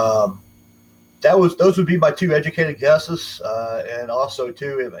 Those would be my 2 educated guesses, and also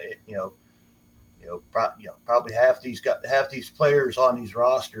too, probably half these players on these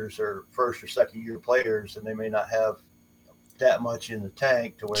rosters are first or second year players, and they may not have that much in the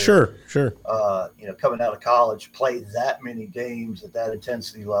tank to where sure. Coming out of college, play that many games at that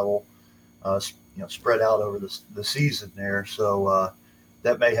intensity level, spread out over the season there. So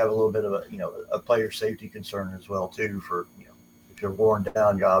that may have a little bit of a player safety concern as well too. For if you're worn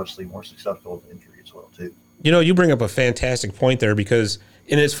down, you're obviously more susceptible to injury as well too. You bring up a fantastic point there because,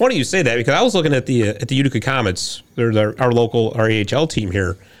 and it's funny you say that because I was looking at the Utica Comets, they're our local REHL team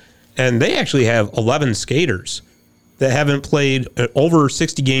here, and they actually have 11 skaters that haven't played an over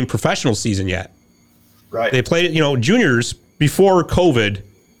 60-game professional season yet. Right. They played juniors before COVID.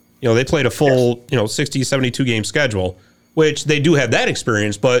 They played a full 60, 72-game schedule, which they do have that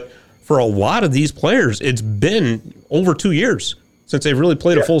experience. But for a lot of these players, it's been over 2 years since they've really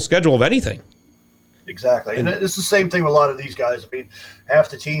played a full schedule of anything. exactly. And it's the same thing with a lot of these guys. I mean, half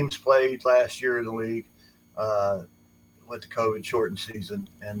the teams played last year in the league with the COVID shortened season,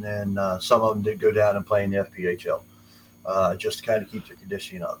 and then some of them did go down and play in the FPHL just to kind of keep their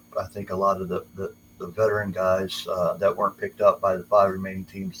conditioning up. I think a lot of the veteran guys that weren't picked up by the 5 remaining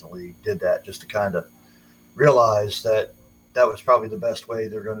teams in the league did that just to kind of realize that was probably the best way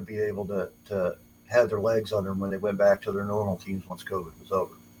they're going to be able to have their legs under them when they went back to their normal teams once COVID was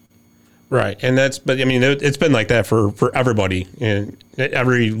over. Right. And but I mean, it's been like that for everybody in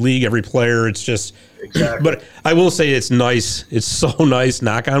every league, every player. It's just, exactly. But I will say it's nice. It's so nice,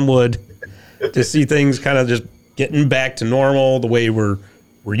 knock on wood, to see things kind of just getting back to normal, the way we're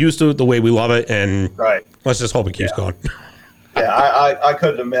used to it, the way we love it. And right. Let's just hope it keeps going. Yeah, I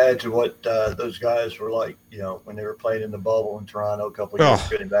couldn't imagine what those guys were like, when they were playing in the bubble in Toronto a couple of years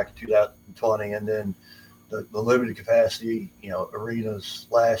getting back in 2020, and then the limited capacity, arenas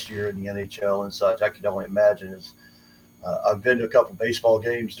last year in the NHL and such. I can only imagine. I've been to a couple baseball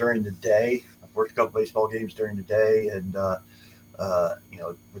games during the day. I've worked a couple baseball games during the day, and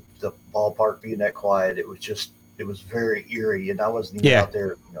with the ballpark being that quiet, it was very eerie, and I wasn't even out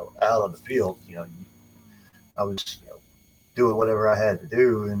there, out on the field. I was doing whatever I had to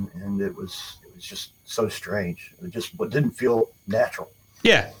do, and it was just so strange. It just didn't feel natural.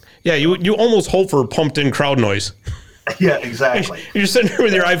 Yeah. You almost hope for pumped in crowd noise. Yeah, exactly. You're sitting there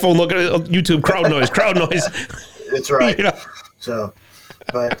with your iPhone looking at YouTube crowd noise. That's right. So,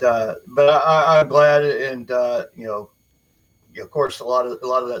 but I'm glad, and of course, a lot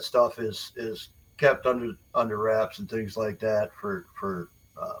of that stuff is kept under wraps and things like that for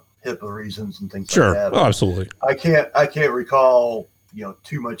HIPAA reasons and things like that. Oh, absolutely. I can't recall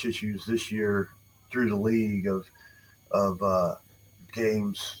too much issues this year through the league of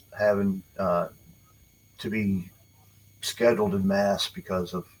games having to be scheduled in mass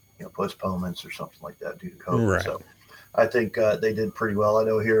because of postponements or something like that due to COVID. Right. So I think they did pretty well. I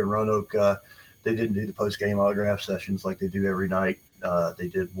know here in Roanoke they didn't do the post-game autograph sessions like they do every night. They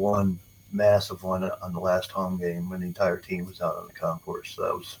did one massive one on the last home game when the entire team was out on the concourse. So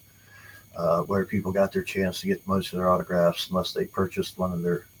that was where people got their chance to get most of their autographs unless they purchased one of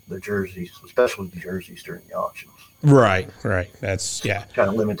their jerseys, specialty jerseys during the auctions. Right. That's, kind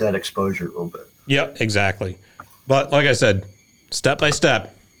of limit that exposure a little bit. Yep, exactly. But like I said, step by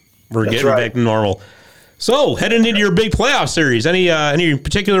step, we're getting back to normal. So heading into your big playoff series, any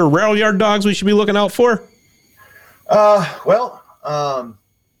particular rail yard dogs we should be looking out for?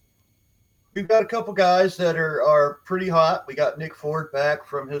 We've got a couple guys that are pretty hot. We got Nick Ford back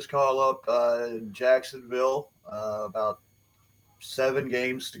from his call up in Jacksonville, about 7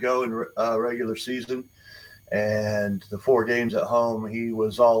 games to go in regular season. And the 4 games at home, he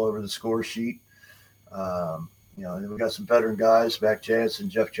was all over the score sheet. We got some veteran guys, Mac Jansen,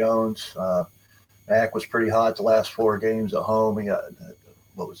 Jeff Jones. Mac was pretty hot the last 4 games at home. He got,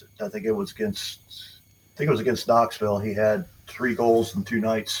 what was it? I think it was against Knoxville. He had 3 goals in 2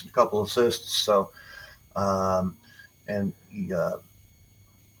 nights, a couple assists. So, and he,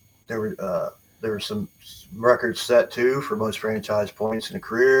 there were some records set too for most franchise points in a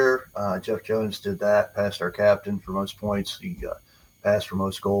career. Jeff Jones did that, passed our captain for most points. He passed for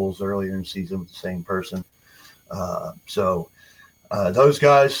most goals earlier in the season with the same person. Those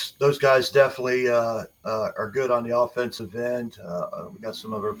guys definitely are good on the offensive end. We got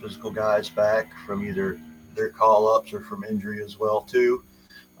some of our physical guys back from either their call-ups or from injury as well too.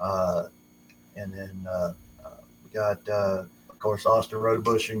 And then we got, of course, Austin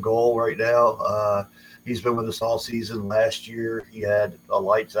Rodebush in goal right now. He's been with us all season. Last year, he had a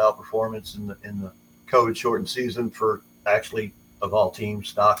lights-out performance in the COVID-shortened season for actually, of all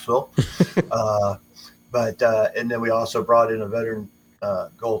teams, Knoxville. And then we also brought in a veteran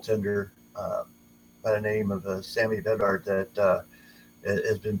goaltender by the name of Sammy Bedard that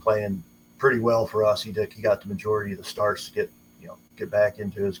has been playing pretty well for us. He got the majority of the starts to get back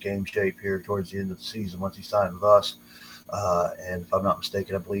into his game shape here towards the end of the season once he signed with us. And if I'm not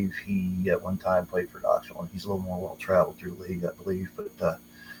mistaken, I believe he at one time played for Knoxville, and he's a little more well-traveled through the league, I believe. But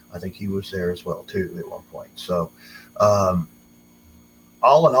I think he was there as well too at one point. So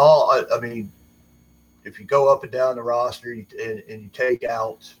all in all, I mean, if you go up and down the roster and you take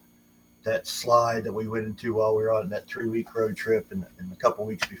out that slide that we went into while we were on that 3-week road trip and a couple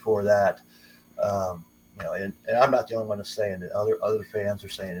weeks before that, and I'm not the only one that's saying it. Other fans are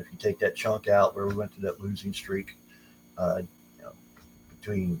saying if you take that chunk out where we went through that losing streak,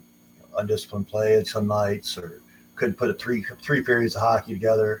 between undisciplined play at some nights or couldn't put three periods of hockey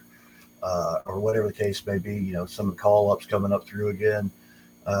together, or whatever the case may be, some of the call-ups coming up through again.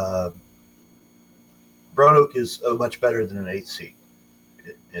 Roanoke is much better than an 8th seed.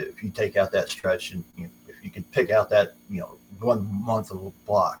 If if you take out that stretch and if you can pick out that 1 month of a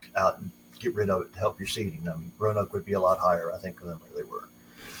block out and get rid of it to help your seeding. I mean, Roanoke would be a lot higher, I think, than where they were.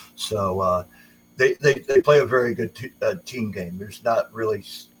 So they play a very good team game. There's not really,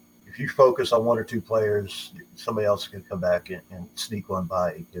 if you focus on one or two players, somebody else can come back and sneak one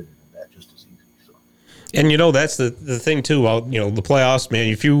by and get it in that just as easy. So. And that's the thing too. Well, the playoffs, man.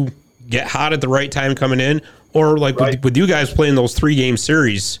 If you get hot at the right time coming in, or like with you guys playing those 3-game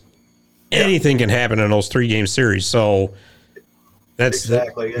series, anything can happen in those 3-game series. So that's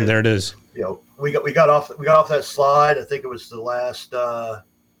exactly there. It is. We got off that slide. I think it was the last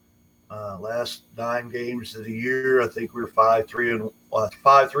 9 games of the year. I think we were 5-3,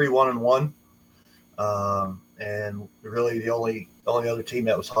 1-1. And really the only other team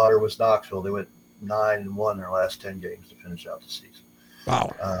that was hotter was Knoxville. They went 9-1 in their last 10 games to finish out the season.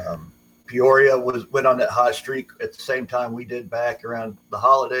 Wow. Peoria went on that hot streak at the same time we did back around the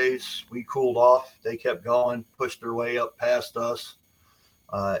holidays. We cooled off. They kept going, pushed their way up past us,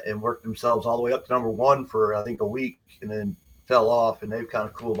 and worked themselves all the way up to number 1 for, I think, a week, and then fell off, and they've kind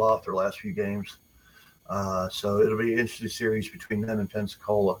of cooled off their last few games. So it'll be an interesting series between them and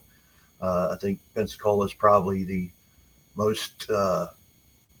Pensacola. I think Pensacola is probably the most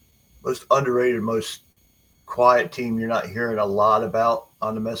underrated, most quiet team you're not hearing a lot about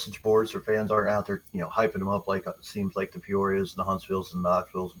on the message boards. Their fans aren't out there, hyping them up like it seems like the Peorias and the Huntsvilles and the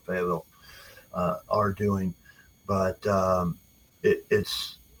Knoxvilles and Fayetteville are doing. But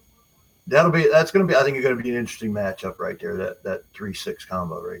that's going to be, I think, it's going to be an interesting matchup right there. That 3-6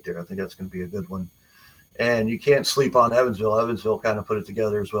 combo right there. I think that's going to be a good one. And you can't sleep on Evansville. Evansville kind of put it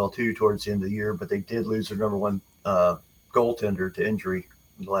together as well too towards the end of the year, but they did lose their number 1 goaltender to injury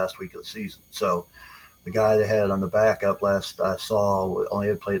in the last week of the season. So the guy they had on the backup last I saw only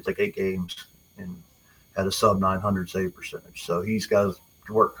had played like 8 games and had a sub-900 save percentage. So he's got his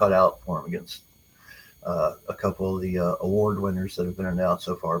work cut out for him against a couple of the award winners that have been announced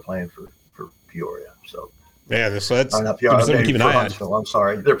so far playing for Peoria. So yeah, that's not Peoria, keep an eye on. Huntsville. I'm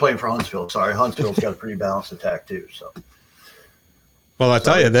sorry, they're playing for Huntsville. Sorry, Huntsville's got a pretty balanced attack too. So, well, I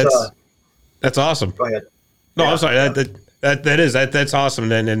tell you, that's awesome. Go ahead. No, I'm sorry. That's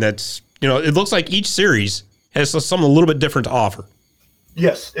awesome. And that's it looks like each series has something a little bit different to offer.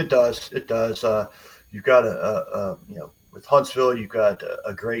 Yes, it does. It does. You've got with Huntsville, you've got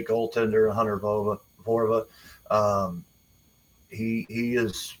a great goaltender, Hunter Vorva. He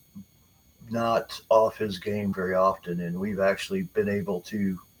is not off his game very often, and we've actually been able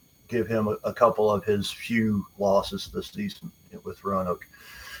to give him a couple of his few losses this season with Roanoke.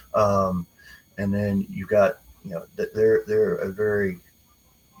 And then you've got they're a very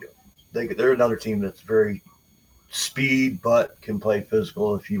they're another team that's very speed but can play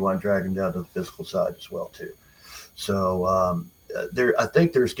physical if you want to drag them down to the physical side as well too. So I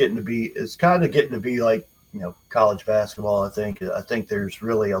think it's kind of getting to be like college basketball. I think there's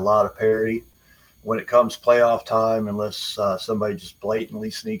really a lot of parity when it comes playoff time, unless somebody just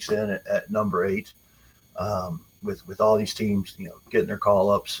blatantly sneaks in at number 8. With all these teams, getting their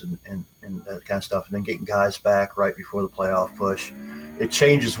call-ups and that kind of stuff, and then getting guys back right before the playoff push, it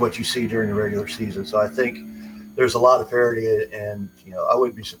changes what you see during the regular season. So I think there's a lot of parity, and I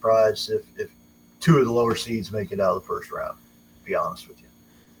wouldn't be surprised if 2 of the lower seeds make it out of the first round, to be honest with you.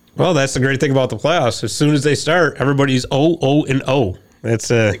 Well, that's the great thing about the playoffs. As soon as they start, everybody's 0-0. That's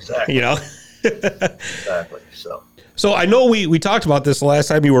exactly. Exactly. So I know we talked about this the last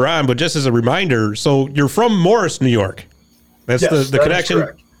time you were on, but just as a reminder, so you're from Morris, New York. That's the connection.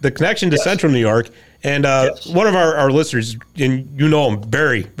 The connection to Central New York. And one of our listeners, and you know him,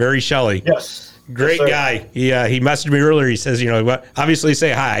 Barry Shelley. Yes. Great guy. He messaged me earlier. He says, obviously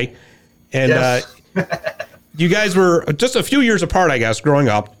say hi. And you guys were just a few years apart, I guess, growing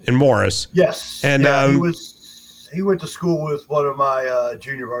up in Morris. Yes. And he went to school with one of my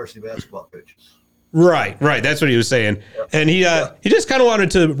junior varsity basketball coaches. Right. That's what he was saying. Yep. And he just kind of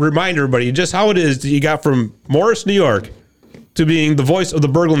wanted to remind everybody just how it is that you got from Morris, New York, to being the voice of the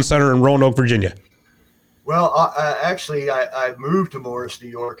Berglund Center in Roanoke, Virginia. Well, I moved to Morris, New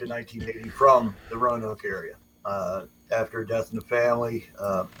York in 1980 from the Roanoke area. After a death in the family,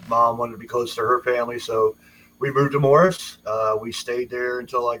 Mom wanted to be close to her family, so we moved to Morris. We stayed there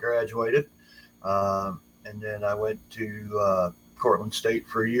until I graduated. And then I went to Cortland State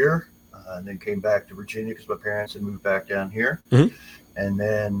for a year. And then came back to Virginia because my parents had moved back down here. Mm-hmm. And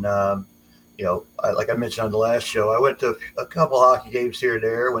then, like I mentioned on the last show, I went to a couple hockey games here and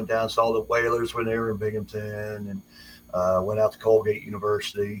there. Went down, saw the Whalers when they were in Binghamton, and went out to Colgate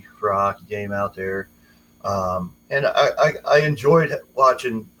University for a hockey game out there. And I enjoyed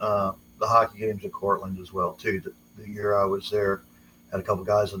watching the hockey games at Cortland as well, too. The year I was there had a couple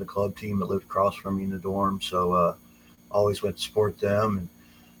guys on the club team that lived across from me in the dorm, so always went to support them.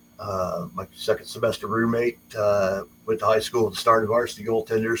 And my second semester roommate went to high school and started varsity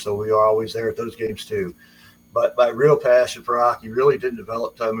goaltender, so we are always there at those games too. But my real passion for hockey really didn't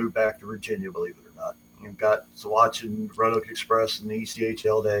develop until I moved back to Virginia, believe it or not. And got to watching Roanoke Express in the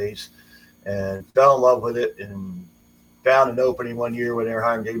ECHL days and fell in love with it, and found an opening one year when they were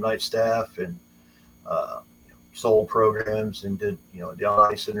hiring game night staff, and sold programs and did, the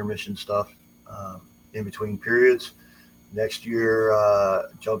on-ice intermission stuff in between periods. Next year,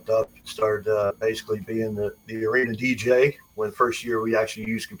 jumped up and started basically being the arena DJ. When the first year we actually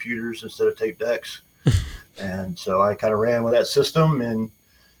used computers instead of tape decks. And so I kind of ran with that system. And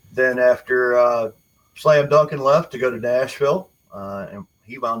then after Slam Duncan left to go to Nashville, and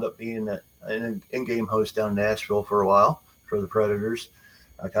he wound up being an in-game host down in Nashville for a while for the Predators.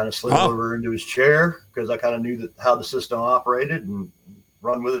 I kind of slid over into his chair because I kind of knew how the system operated, and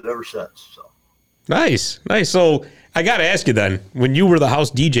run with it ever since. So Nice. So I got to ask you then, when you were the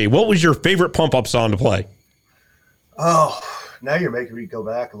house DJ, what was your favorite pump-up song to play? Oh, now you're making me go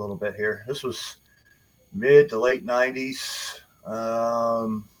back a little bit here. This was mid to late 90s.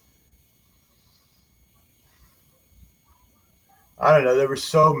 I don't know. There were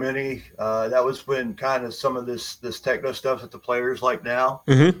so many. That was when kind of some of this techno stuff that the players like now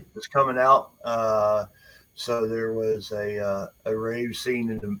was coming out. So there was a rave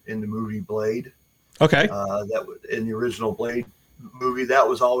scene in the movie Blade. Okay. That in the original Blade movie, that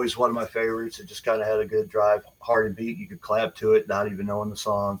was always one of my favorites. It just kind of had a good drive, hard and beat. You could clap to it, not even knowing the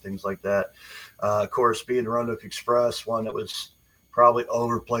song, things like that. Of course, being Roanoke Express, one that was probably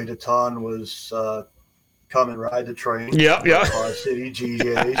overplayed a ton was Come and Ride the Train. Yeah. City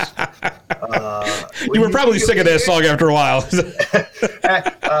GAs. You were probably sick of that song after a while.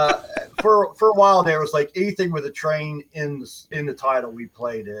 For a while there, was like anything with a train in the title, we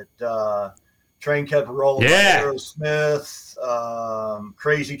played it. Train Kept Rolling. Yeah. Aerosmith,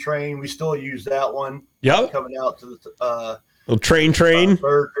 Crazy Train. We still use that one. Yep. Coming out to the Little Train.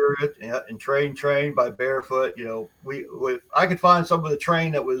 Burger, and Train by Barefoot. We I could find some with a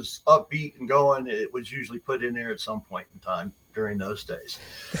train that was upbeat and going. It was usually put in there at some point in time during those days.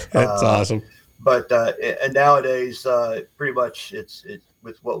 That's awesome. But and nowadays, pretty much it's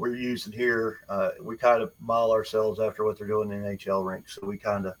with what we're using here. We kind of model ourselves after what they're doing in the NHL rinks. So we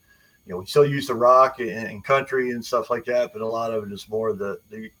kind of, we still use the rock and country and stuff like that, but a lot of it is more the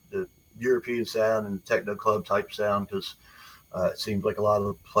European sound and techno club type sound, because it seems like a lot of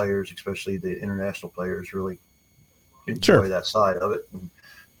the players, especially the international players, really enjoy that side of it. And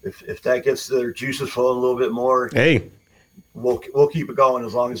if that gets their juices flowing a little bit more, hey, we'll keep it going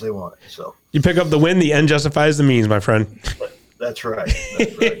as long as they want it. So you pick up the win, the end justifies the means, my friend. That's right. So,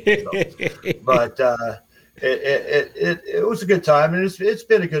 but it was a good time, and it's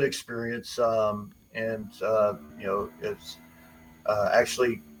been a good experience. It's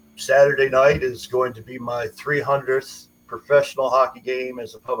actually Saturday night is going to be my 300th professional hockey game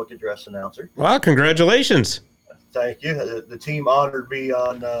as a public address announcer. Wow, congratulations. Thank you. The team honored me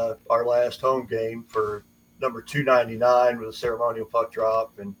on our last home game for number 299 with a ceremonial puck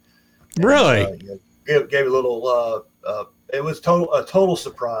drop. And really? Gave a little it was a total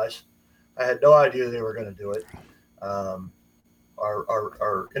surprise. I had no idea they were going to do it.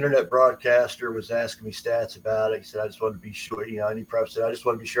 Our internet broadcaster was asking me stats about it. He said, I just wanted to be sure, and he prepped it. I just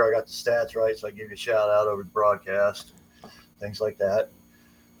want to be sure I got the stats right, so I give you a shout out over the broadcast, things like that.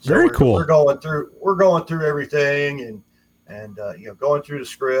 So Very cool. We're going through everything and going through the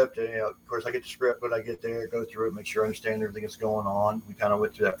script. And, of course, I get the script when I get there, go through it, make sure I understand everything that's going on. We kind of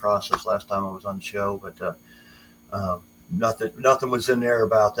went through that process last time I was on the show, but nothing was in there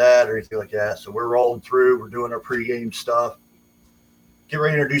about that or anything like that. So we're rolling through. We're doing our pregame stuff. Get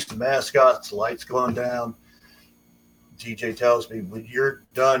ready to introduce the mascots. The lights going down. DJ tells me, when you're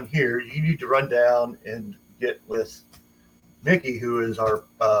done here, you need to run down and get with Mickey, who is our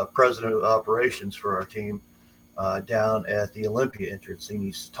president of operations for our team, down at the Olympia entrance. He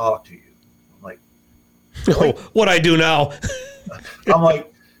needs to talk to you. I'm like, really? What I do now? I'm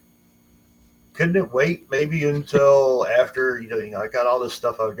like, couldn't it wait maybe until after, I got all this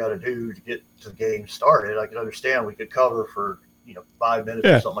stuff I've got to do to get the game started. I could understand we could cover for, 5 minutes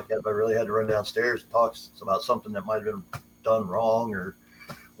or something like that, but I really had to run downstairs and talk about something that might have been done wrong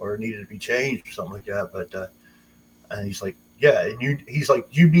or needed to be changed or something like that. But, and he's like, yeah. And he's like,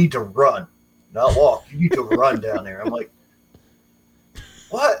 you need to run, not walk. You need to run down there. I'm like,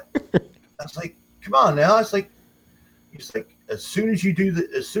 what? I was like, come on now. He's like, as soon as you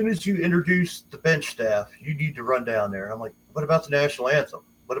introduce the bench staff, you need to run down there. I'm like, what about the national anthem?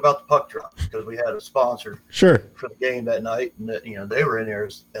 what about the puck drop? Because we had a sponsor Sure. for the game that night, and that, they were in there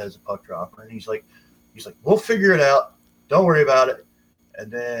as a puck dropper. And he's like, we'll figure it out. Don't worry about it. And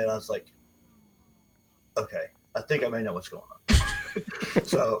then I was like, okay, I think I may know what's going on.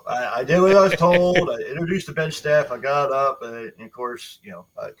 So I did what I was told. I introduced the bench staff. I got up, and of course,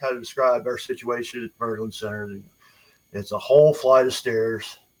 I kind of described our situation at Berglund Center. It's a whole flight of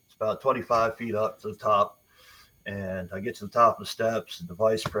stairs. It's about 25 feet up to the top. And I get to the top of the steps, and the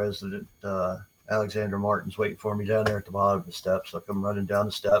vice president, Alexander Martin's waiting for me down there at the bottom of the steps. I come running down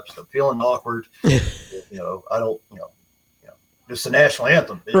the steps. I'm feeling awkward. I don't, it's the national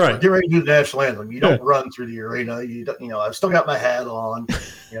anthem. Right. Get ready to do the national anthem. You don't run through the arena. I've still got my hat on,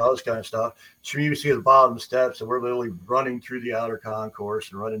 all this kind of stuff. So you see at the bottom of the steps, and we're literally running through the outer concourse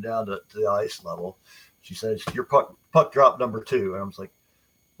and running down to the ice level. She says, "Your puck drop number 2." And I was like,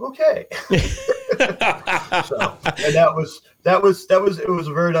 okay. So, and it was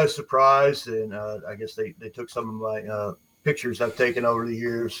a very nice surprise. And I guess they took some of my pictures I've taken over the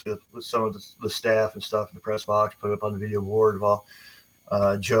years with some of the staff and stuff in the press box, put up on the video board while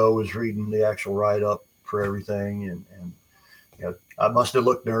Joe was reading the actual write-up for everything. And I must have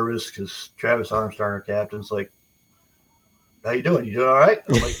looked nervous because Travis Armstrong, our captain's like, "How you doing? You doing all right?"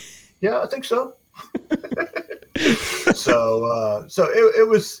 I'm like, "Yeah, I think so." So it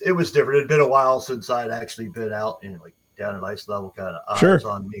was different. It had been a while since I'd actually been out down at ice level, kind of eyes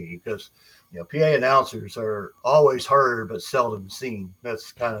on me, because PA announcers are always heard but seldom seen.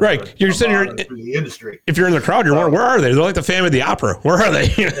 That's kind of right. You're sitting here through the industry. If you're in the crowd, you're wondering, where are they? They're like the Phantom of the Opera. Where are they?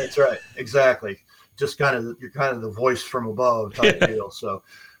 That's right. Exactly. Just you're kind of the voice from above type deal. So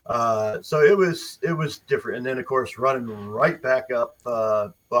it was different. And then of course running right back up.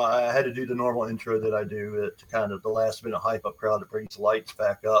 I had to do the normal intro that I do to kind of the last minute hype up crowd that brings the lights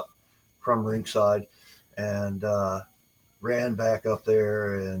back up from ringside, and ran back up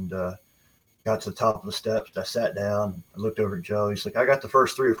there and got to the top of the steps. I sat down. I looked over at Joe. He's like, "I got the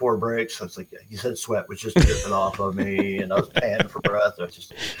first 3 or 4 breaks." I was like, he said sweat was just dripping off of me, and I was panting for breath. I was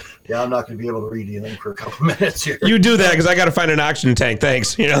just, I'm not going to be able to read anything for a couple minutes here. You do that because I got to find an oxygen tank.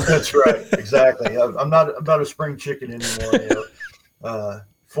 Thanks. That's right. Exactly. I'm not a spring chicken anymore.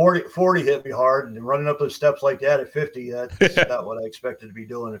 40 hit me hard, and running up those steps like that at 50, that's not what I expected to be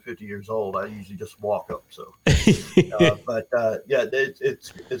doing at 50 years old. I usually just walk up. So,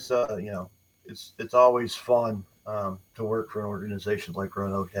 it's always fun to work for an organization like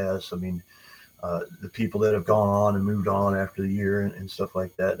Roanoke has. I mean, the people that have gone on and moved on after the year and stuff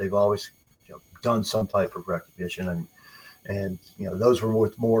like that, they've always done some type of recognition, and those were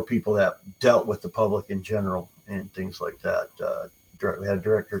with more people that dealt with the public in general and things like that. We had a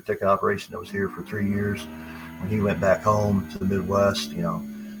director of ticket operation that was here for 3 years. When he went back home to the Midwest, he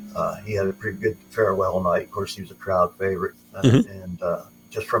had a pretty good farewell night. Of course, he was a crowd favorite, and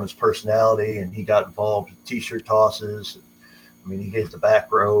just from his personality, and he got involved with T-shirt tosses. I mean, he gave the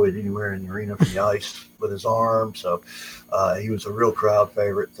back row at anywhere in the arena from the ice with his arm. So he was a real crowd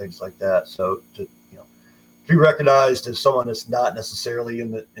favorite, things like that. So to be recognized as someone that's not necessarily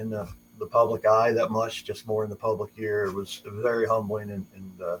in the public eye that much, just more in the public ear, it was very humbling and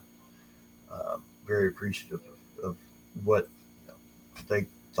very appreciative of what they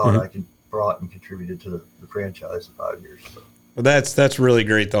thought I could brought and contributed to the franchise in 5 years. So. Well, that's really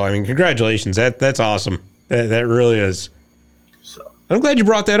great, though. I mean, congratulations. That's awesome. That really is. So I'm glad you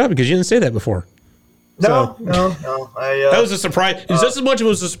brought that up because you didn't say that before. No. That was a surprise. Just as much as it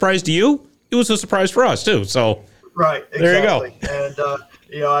was a surprise to you, it was a surprise for us too. So right, exactly. There you go.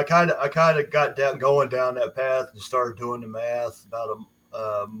 And I kind of got going down that path and started doing the math about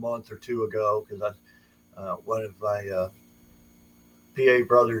a month or 2 ago, because one of my PA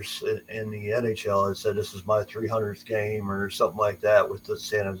brothers in the NHL had said this is my 300th game or something like that with the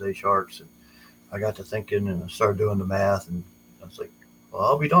San Jose Sharks, and I got to thinking and I started doing the math, and I was like, well,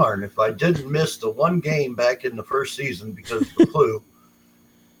 I'll be darned if I didn't miss the one game back in the first season because of the flu.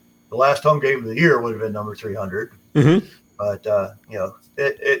 The last home game of the year would have been number 300. Mm-hmm. But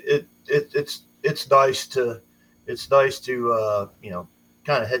it's nice to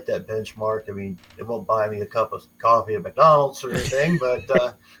kind of hit that benchmark. I mean, it won't buy me a cup of coffee at McDonald's or anything,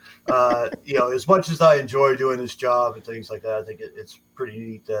 but as much as I enjoy doing this job and things like that, I think it's pretty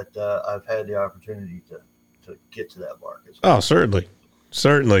neat that I've had the opportunity to get to that mark as well. Oh, certainly.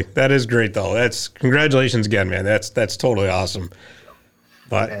 That is great, though. That's congratulations again, man. That's totally awesome.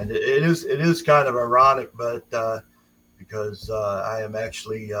 And it is kind of ironic, but because I am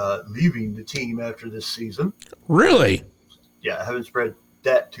actually leaving the team after this season. Really? Yeah, I haven't spread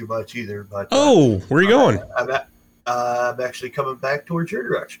that too much either. But where are you going? I'm actually coming back towards your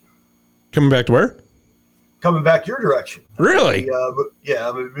direction. Coming back to where? coming back your direction. Really? Yeah,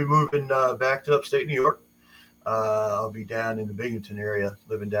 I'm going to be moving back to upstate New York. I'll be down in the Binghamton area,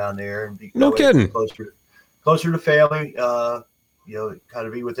 living down there, and be no kidding, closer to family. Kind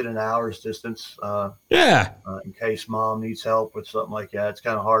of be within an hour's distance. In case mom needs help with something like that. It's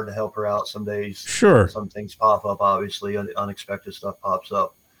kind of hard to help her out some days. Sure. Some things pop up. Obviously, unexpected stuff pops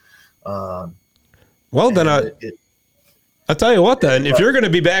up. Well, then I'll tell you what. Then, if you're going to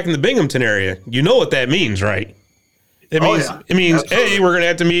be back in the Binghamton area, you know what that means, right? It means absolutely. we're going to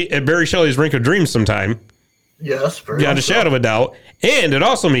have to meet at Barry Shelley's Rink of Dreams sometime. Yes, beyond a shadow of a doubt. And it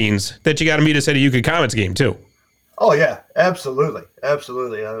also means that you got to meet us at a UC Comets game too. Oh yeah, absolutely. That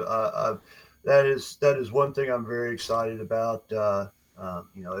is one thing I'm very excited about.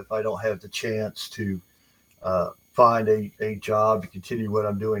 If I don't have the chance to find a job to continue what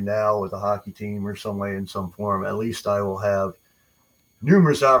I'm doing now with a hockey team or some way in some form, at least I will have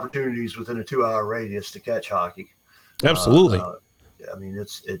numerous opportunities within a 2-hour radius to catch hockey. Absolutely. I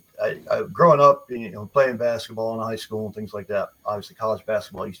growing up, playing basketball in high school and things like that. Obviously, college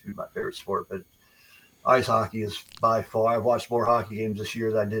basketball used to be my favorite sport, but ice hockey is by far. I've watched more hockey games this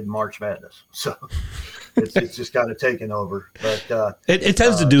year than I did in March Madness, so it's just kind of taken over. But it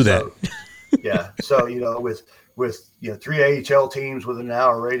tends to do that. So with 3 AHL teams within an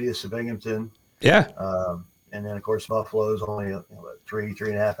hour radius of Binghamton. Yeah. And then of course Buffalo's only a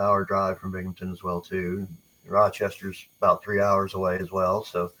 3.5 hour drive from Binghamton as well too. Rochester's about 3 hours away as well.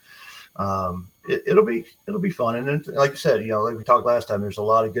 So it'll be fun. And then, like you said, like we talked last time, there's a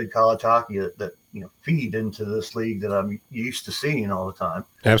lot of good college hockey that feed into this league that I'm used to seeing all the time.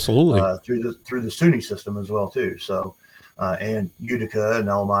 Absolutely. Through the SUNY system as well too. So and Utica and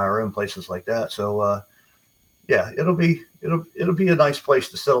Elmira and places like that. So it'll be a nice place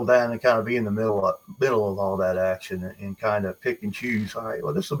to settle down and kind of be in the middle of all that action and kind of pick and choose. All right,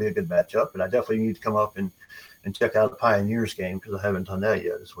 well, this will be a good matchup, and I definitely need to come up and check out the Pioneers game because I haven't done that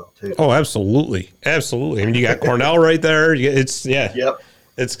yet as well too. Oh, absolutely. I mean, you got Cornell right there. Yep. It's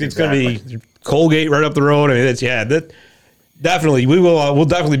Exactly. going to be Colgate right up the road. I mean, that definitely we'll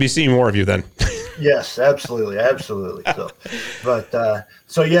definitely be seeing more of you then. Yes, absolutely. So,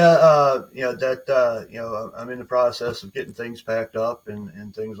 I'm in the process of getting things packed up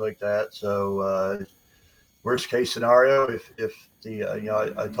and things like that. So, worst case scenario, if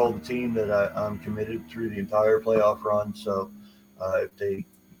I told the team that I'm committed through the entire playoff run. So, if they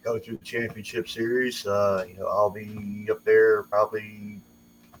go through the championship series, I'll be up there probably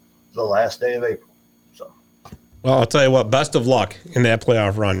the last day of April. So, well, I'll tell you what. Best of luck in that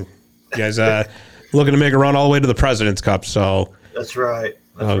playoff run, you guys. Looking to make a run all the way to the President's Cup. So that's right.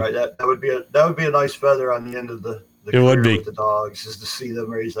 Right. That would be a nice feather on the end of the it would be with the Dogs, is to see them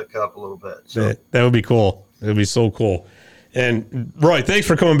raise that cup a little bit. So that would be cool. It would be so cool. And Roy, thanks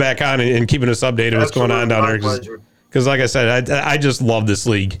for coming back on and keeping us updated what's going on down there. Because like I said, I just love this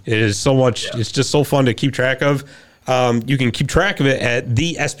league. It is so much. Yeah. It's just so fun to keep track of. You can keep track of it at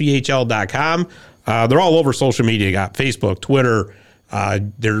thesbhl.com. They're all over social media. You got Facebook, Twitter.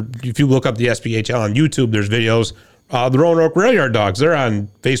 If you look up the SBHL on YouTube, there's videos. The Roanoke Rail Yard Dogs, they're on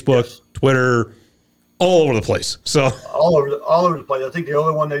Facebook, Twitter, all over the place. So all over the place. I think the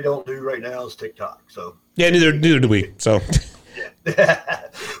only one they don't do right now is TikTok. So yeah, neither do we. So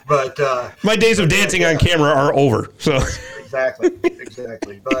but my days of dancing on camera are over. So exactly.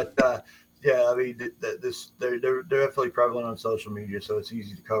 But I mean, they're definitely prevalent on social media, so it's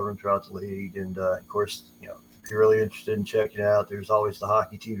easy to cover them throughout the league. And of course, if you're really interested in checking it out, there's always the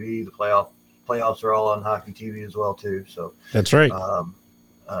Hockey TV. The playoffs are all on Hockey TV as well too. So that's right.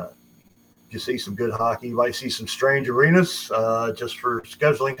 You see some good hockey. You might see some strange arenas just for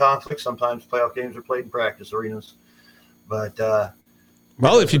scheduling conflicts. Sometimes playoff games are played in practice arenas. But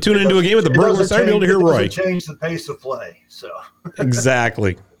well, if you tune into a game with the Brooklyn Star, you'll be able to hear Roy. It change the pace of play. So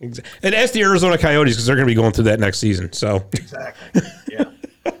exactly. And ask the Arizona Coyotes because they're going to be going through that next season. So exactly. Yeah.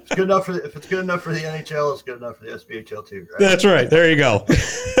 If it's good enough for the NHL, it's good enough for the SBHL too, right? That's right. There you go.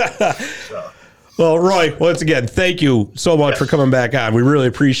 Well, Roy, once again, thank you so much for coming back on. We really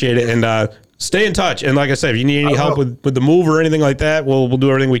appreciate it, and stay in touch. And like I said, if you need any help with the move or anything like that, we'll do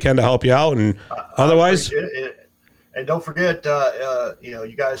everything we can to help you out. And otherwise, and don't forget,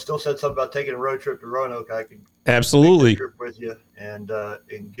 you guys still said something about taking a road trip to Roanoke. I can absolutely take a trip with you and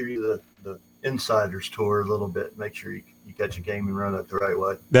give you the insiders tour a little bit. Make sure you catch a game in Roanoke the right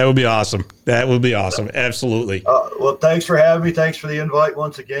way. That would be awesome. Absolutely. Well, thanks for having me. Thanks for the invite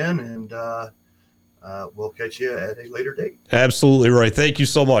once again, and we'll catch you at a later date. Absolutely, Roy. Thank you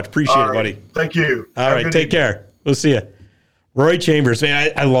so much. Appreciate it, buddy. Thank you. All right, take care. We'll see you. Roy Chambers,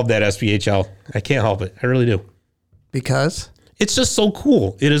 man, I love that SBHL. I can't help it. I really do. Because? It's just so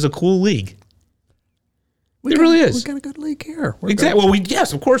cool. It is a cool league. It really is. We got a good league here. Exactly. Well,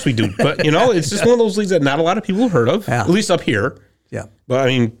 yes, of course we do. But, it's just one of those leagues that not a lot of people have heard of, at least up here. Yeah. But, I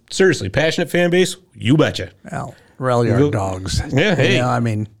mean, seriously, passionate fan base, you betcha. Well, Rail Yard Dogs. Yeah, hey. I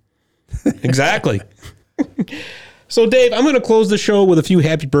mean. Exactly. So, Dave, I'm going to close the show with a few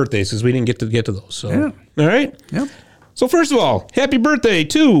happy birthdays because we didn't get to those. So, all right? Yep. So, first of all, happy birthday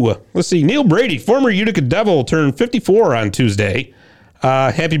to, Neil Brady, former Utica Devil, turned 54 on Tuesday.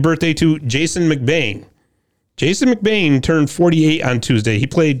 Happy birthday to Jason McBain. Jason McBain turned 48 on Tuesday. He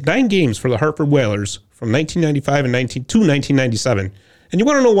played 9 games for the Hartford Whalers from 1995 to 1997. And you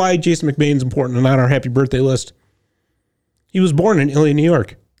want to know why Jason McBain's important and on our happy birthday list? He was born in Ilion, New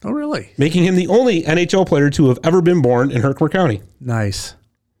York. Oh, really? Making him the only NHL player to have ever been born in Herkimer County. Nice.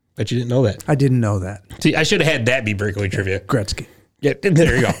 Bet you didn't know that. I didn't know that. See, I should have had that be breakaway trivia. Gretzky. Yeah,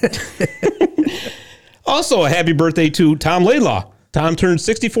 there you go. Also, a happy birthday to Tom Laidlaw. Tom turned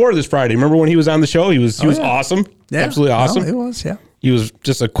 64 this Friday. Remember when he was on the show? He was awesome. Yeah. Absolutely awesome. Well, he was, yeah. He was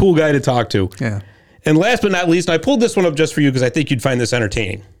just a cool guy to talk to. Yeah. And last but not least, I pulled this one up just for you because I think you'd find this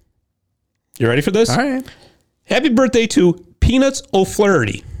entertaining. You ready for this? All right. Happy birthday to Peanuts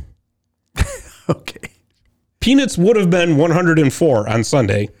O'Flaherty. Okay. Peanuts would have been 104 on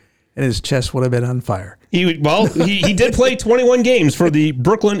Sunday. And his chest would have been on fire. He did play 21 games for the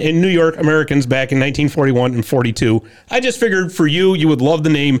Brooklyn and New York Americans back in 1941 and 42. I just figured for you would love the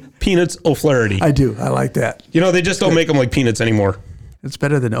name Peanuts O'Flaherty. I do. I like that. They just don't make them like peanuts anymore. It's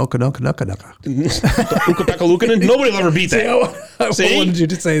better than Okanokanukanoka. Ukapekalukanen? Nobody will ever beat that. See? I wanted you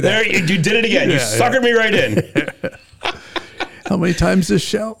to say that. There, you did it again. You suckered me right in. How many times this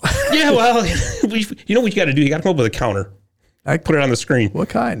show? Yeah, well, you know what you got to do? You got to come up with a counter. I Put it on the screen. What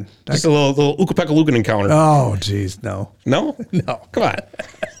kind? Just a little Ukapekalukanen counter. Oh, geez, no. No? No. Come on.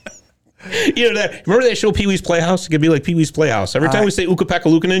 Remember that show Pee-wee's Playhouse? It could be like Pee-wee's Playhouse. Every time we say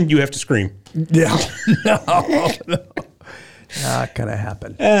Ukapekalukanen, you have to scream. Yeah. No. Not going to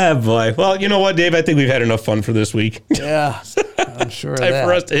happen. Ah, boy. Well, you know what, Dave? I think we've had enough fun for this week. Yeah, I'm sure of Time that.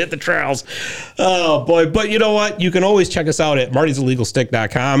 for us to hit the trails. Oh, boy. But you know what? You can always check us out at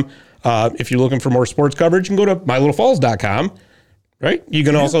martysillegalstick.com. If you're looking for more sports coverage, you can go to mylittlefalls.com, right? You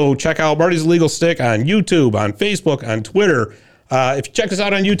can also check out Marty's Illegal Stick on YouTube, on Facebook, on Twitter. If you check us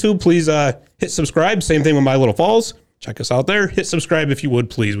out on YouTube, please hit subscribe. Same thing with My Little Falls. Check us out there. Hit subscribe if you would,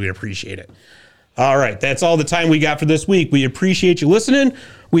 please. We'd appreciate it. All right. That's all the time we got for this week. We appreciate you listening.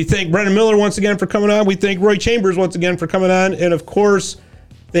 We thank Brendan Miller once again for coming on. We thank Roy Chambers once again for coming on. And, of course,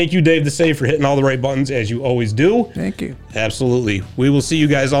 thank you, Dave DeSay, for hitting all the right buttons, as you always do. Thank you. Absolutely. We will see you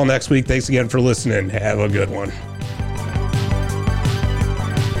guys all next week. Thanks again for listening. Have a good one.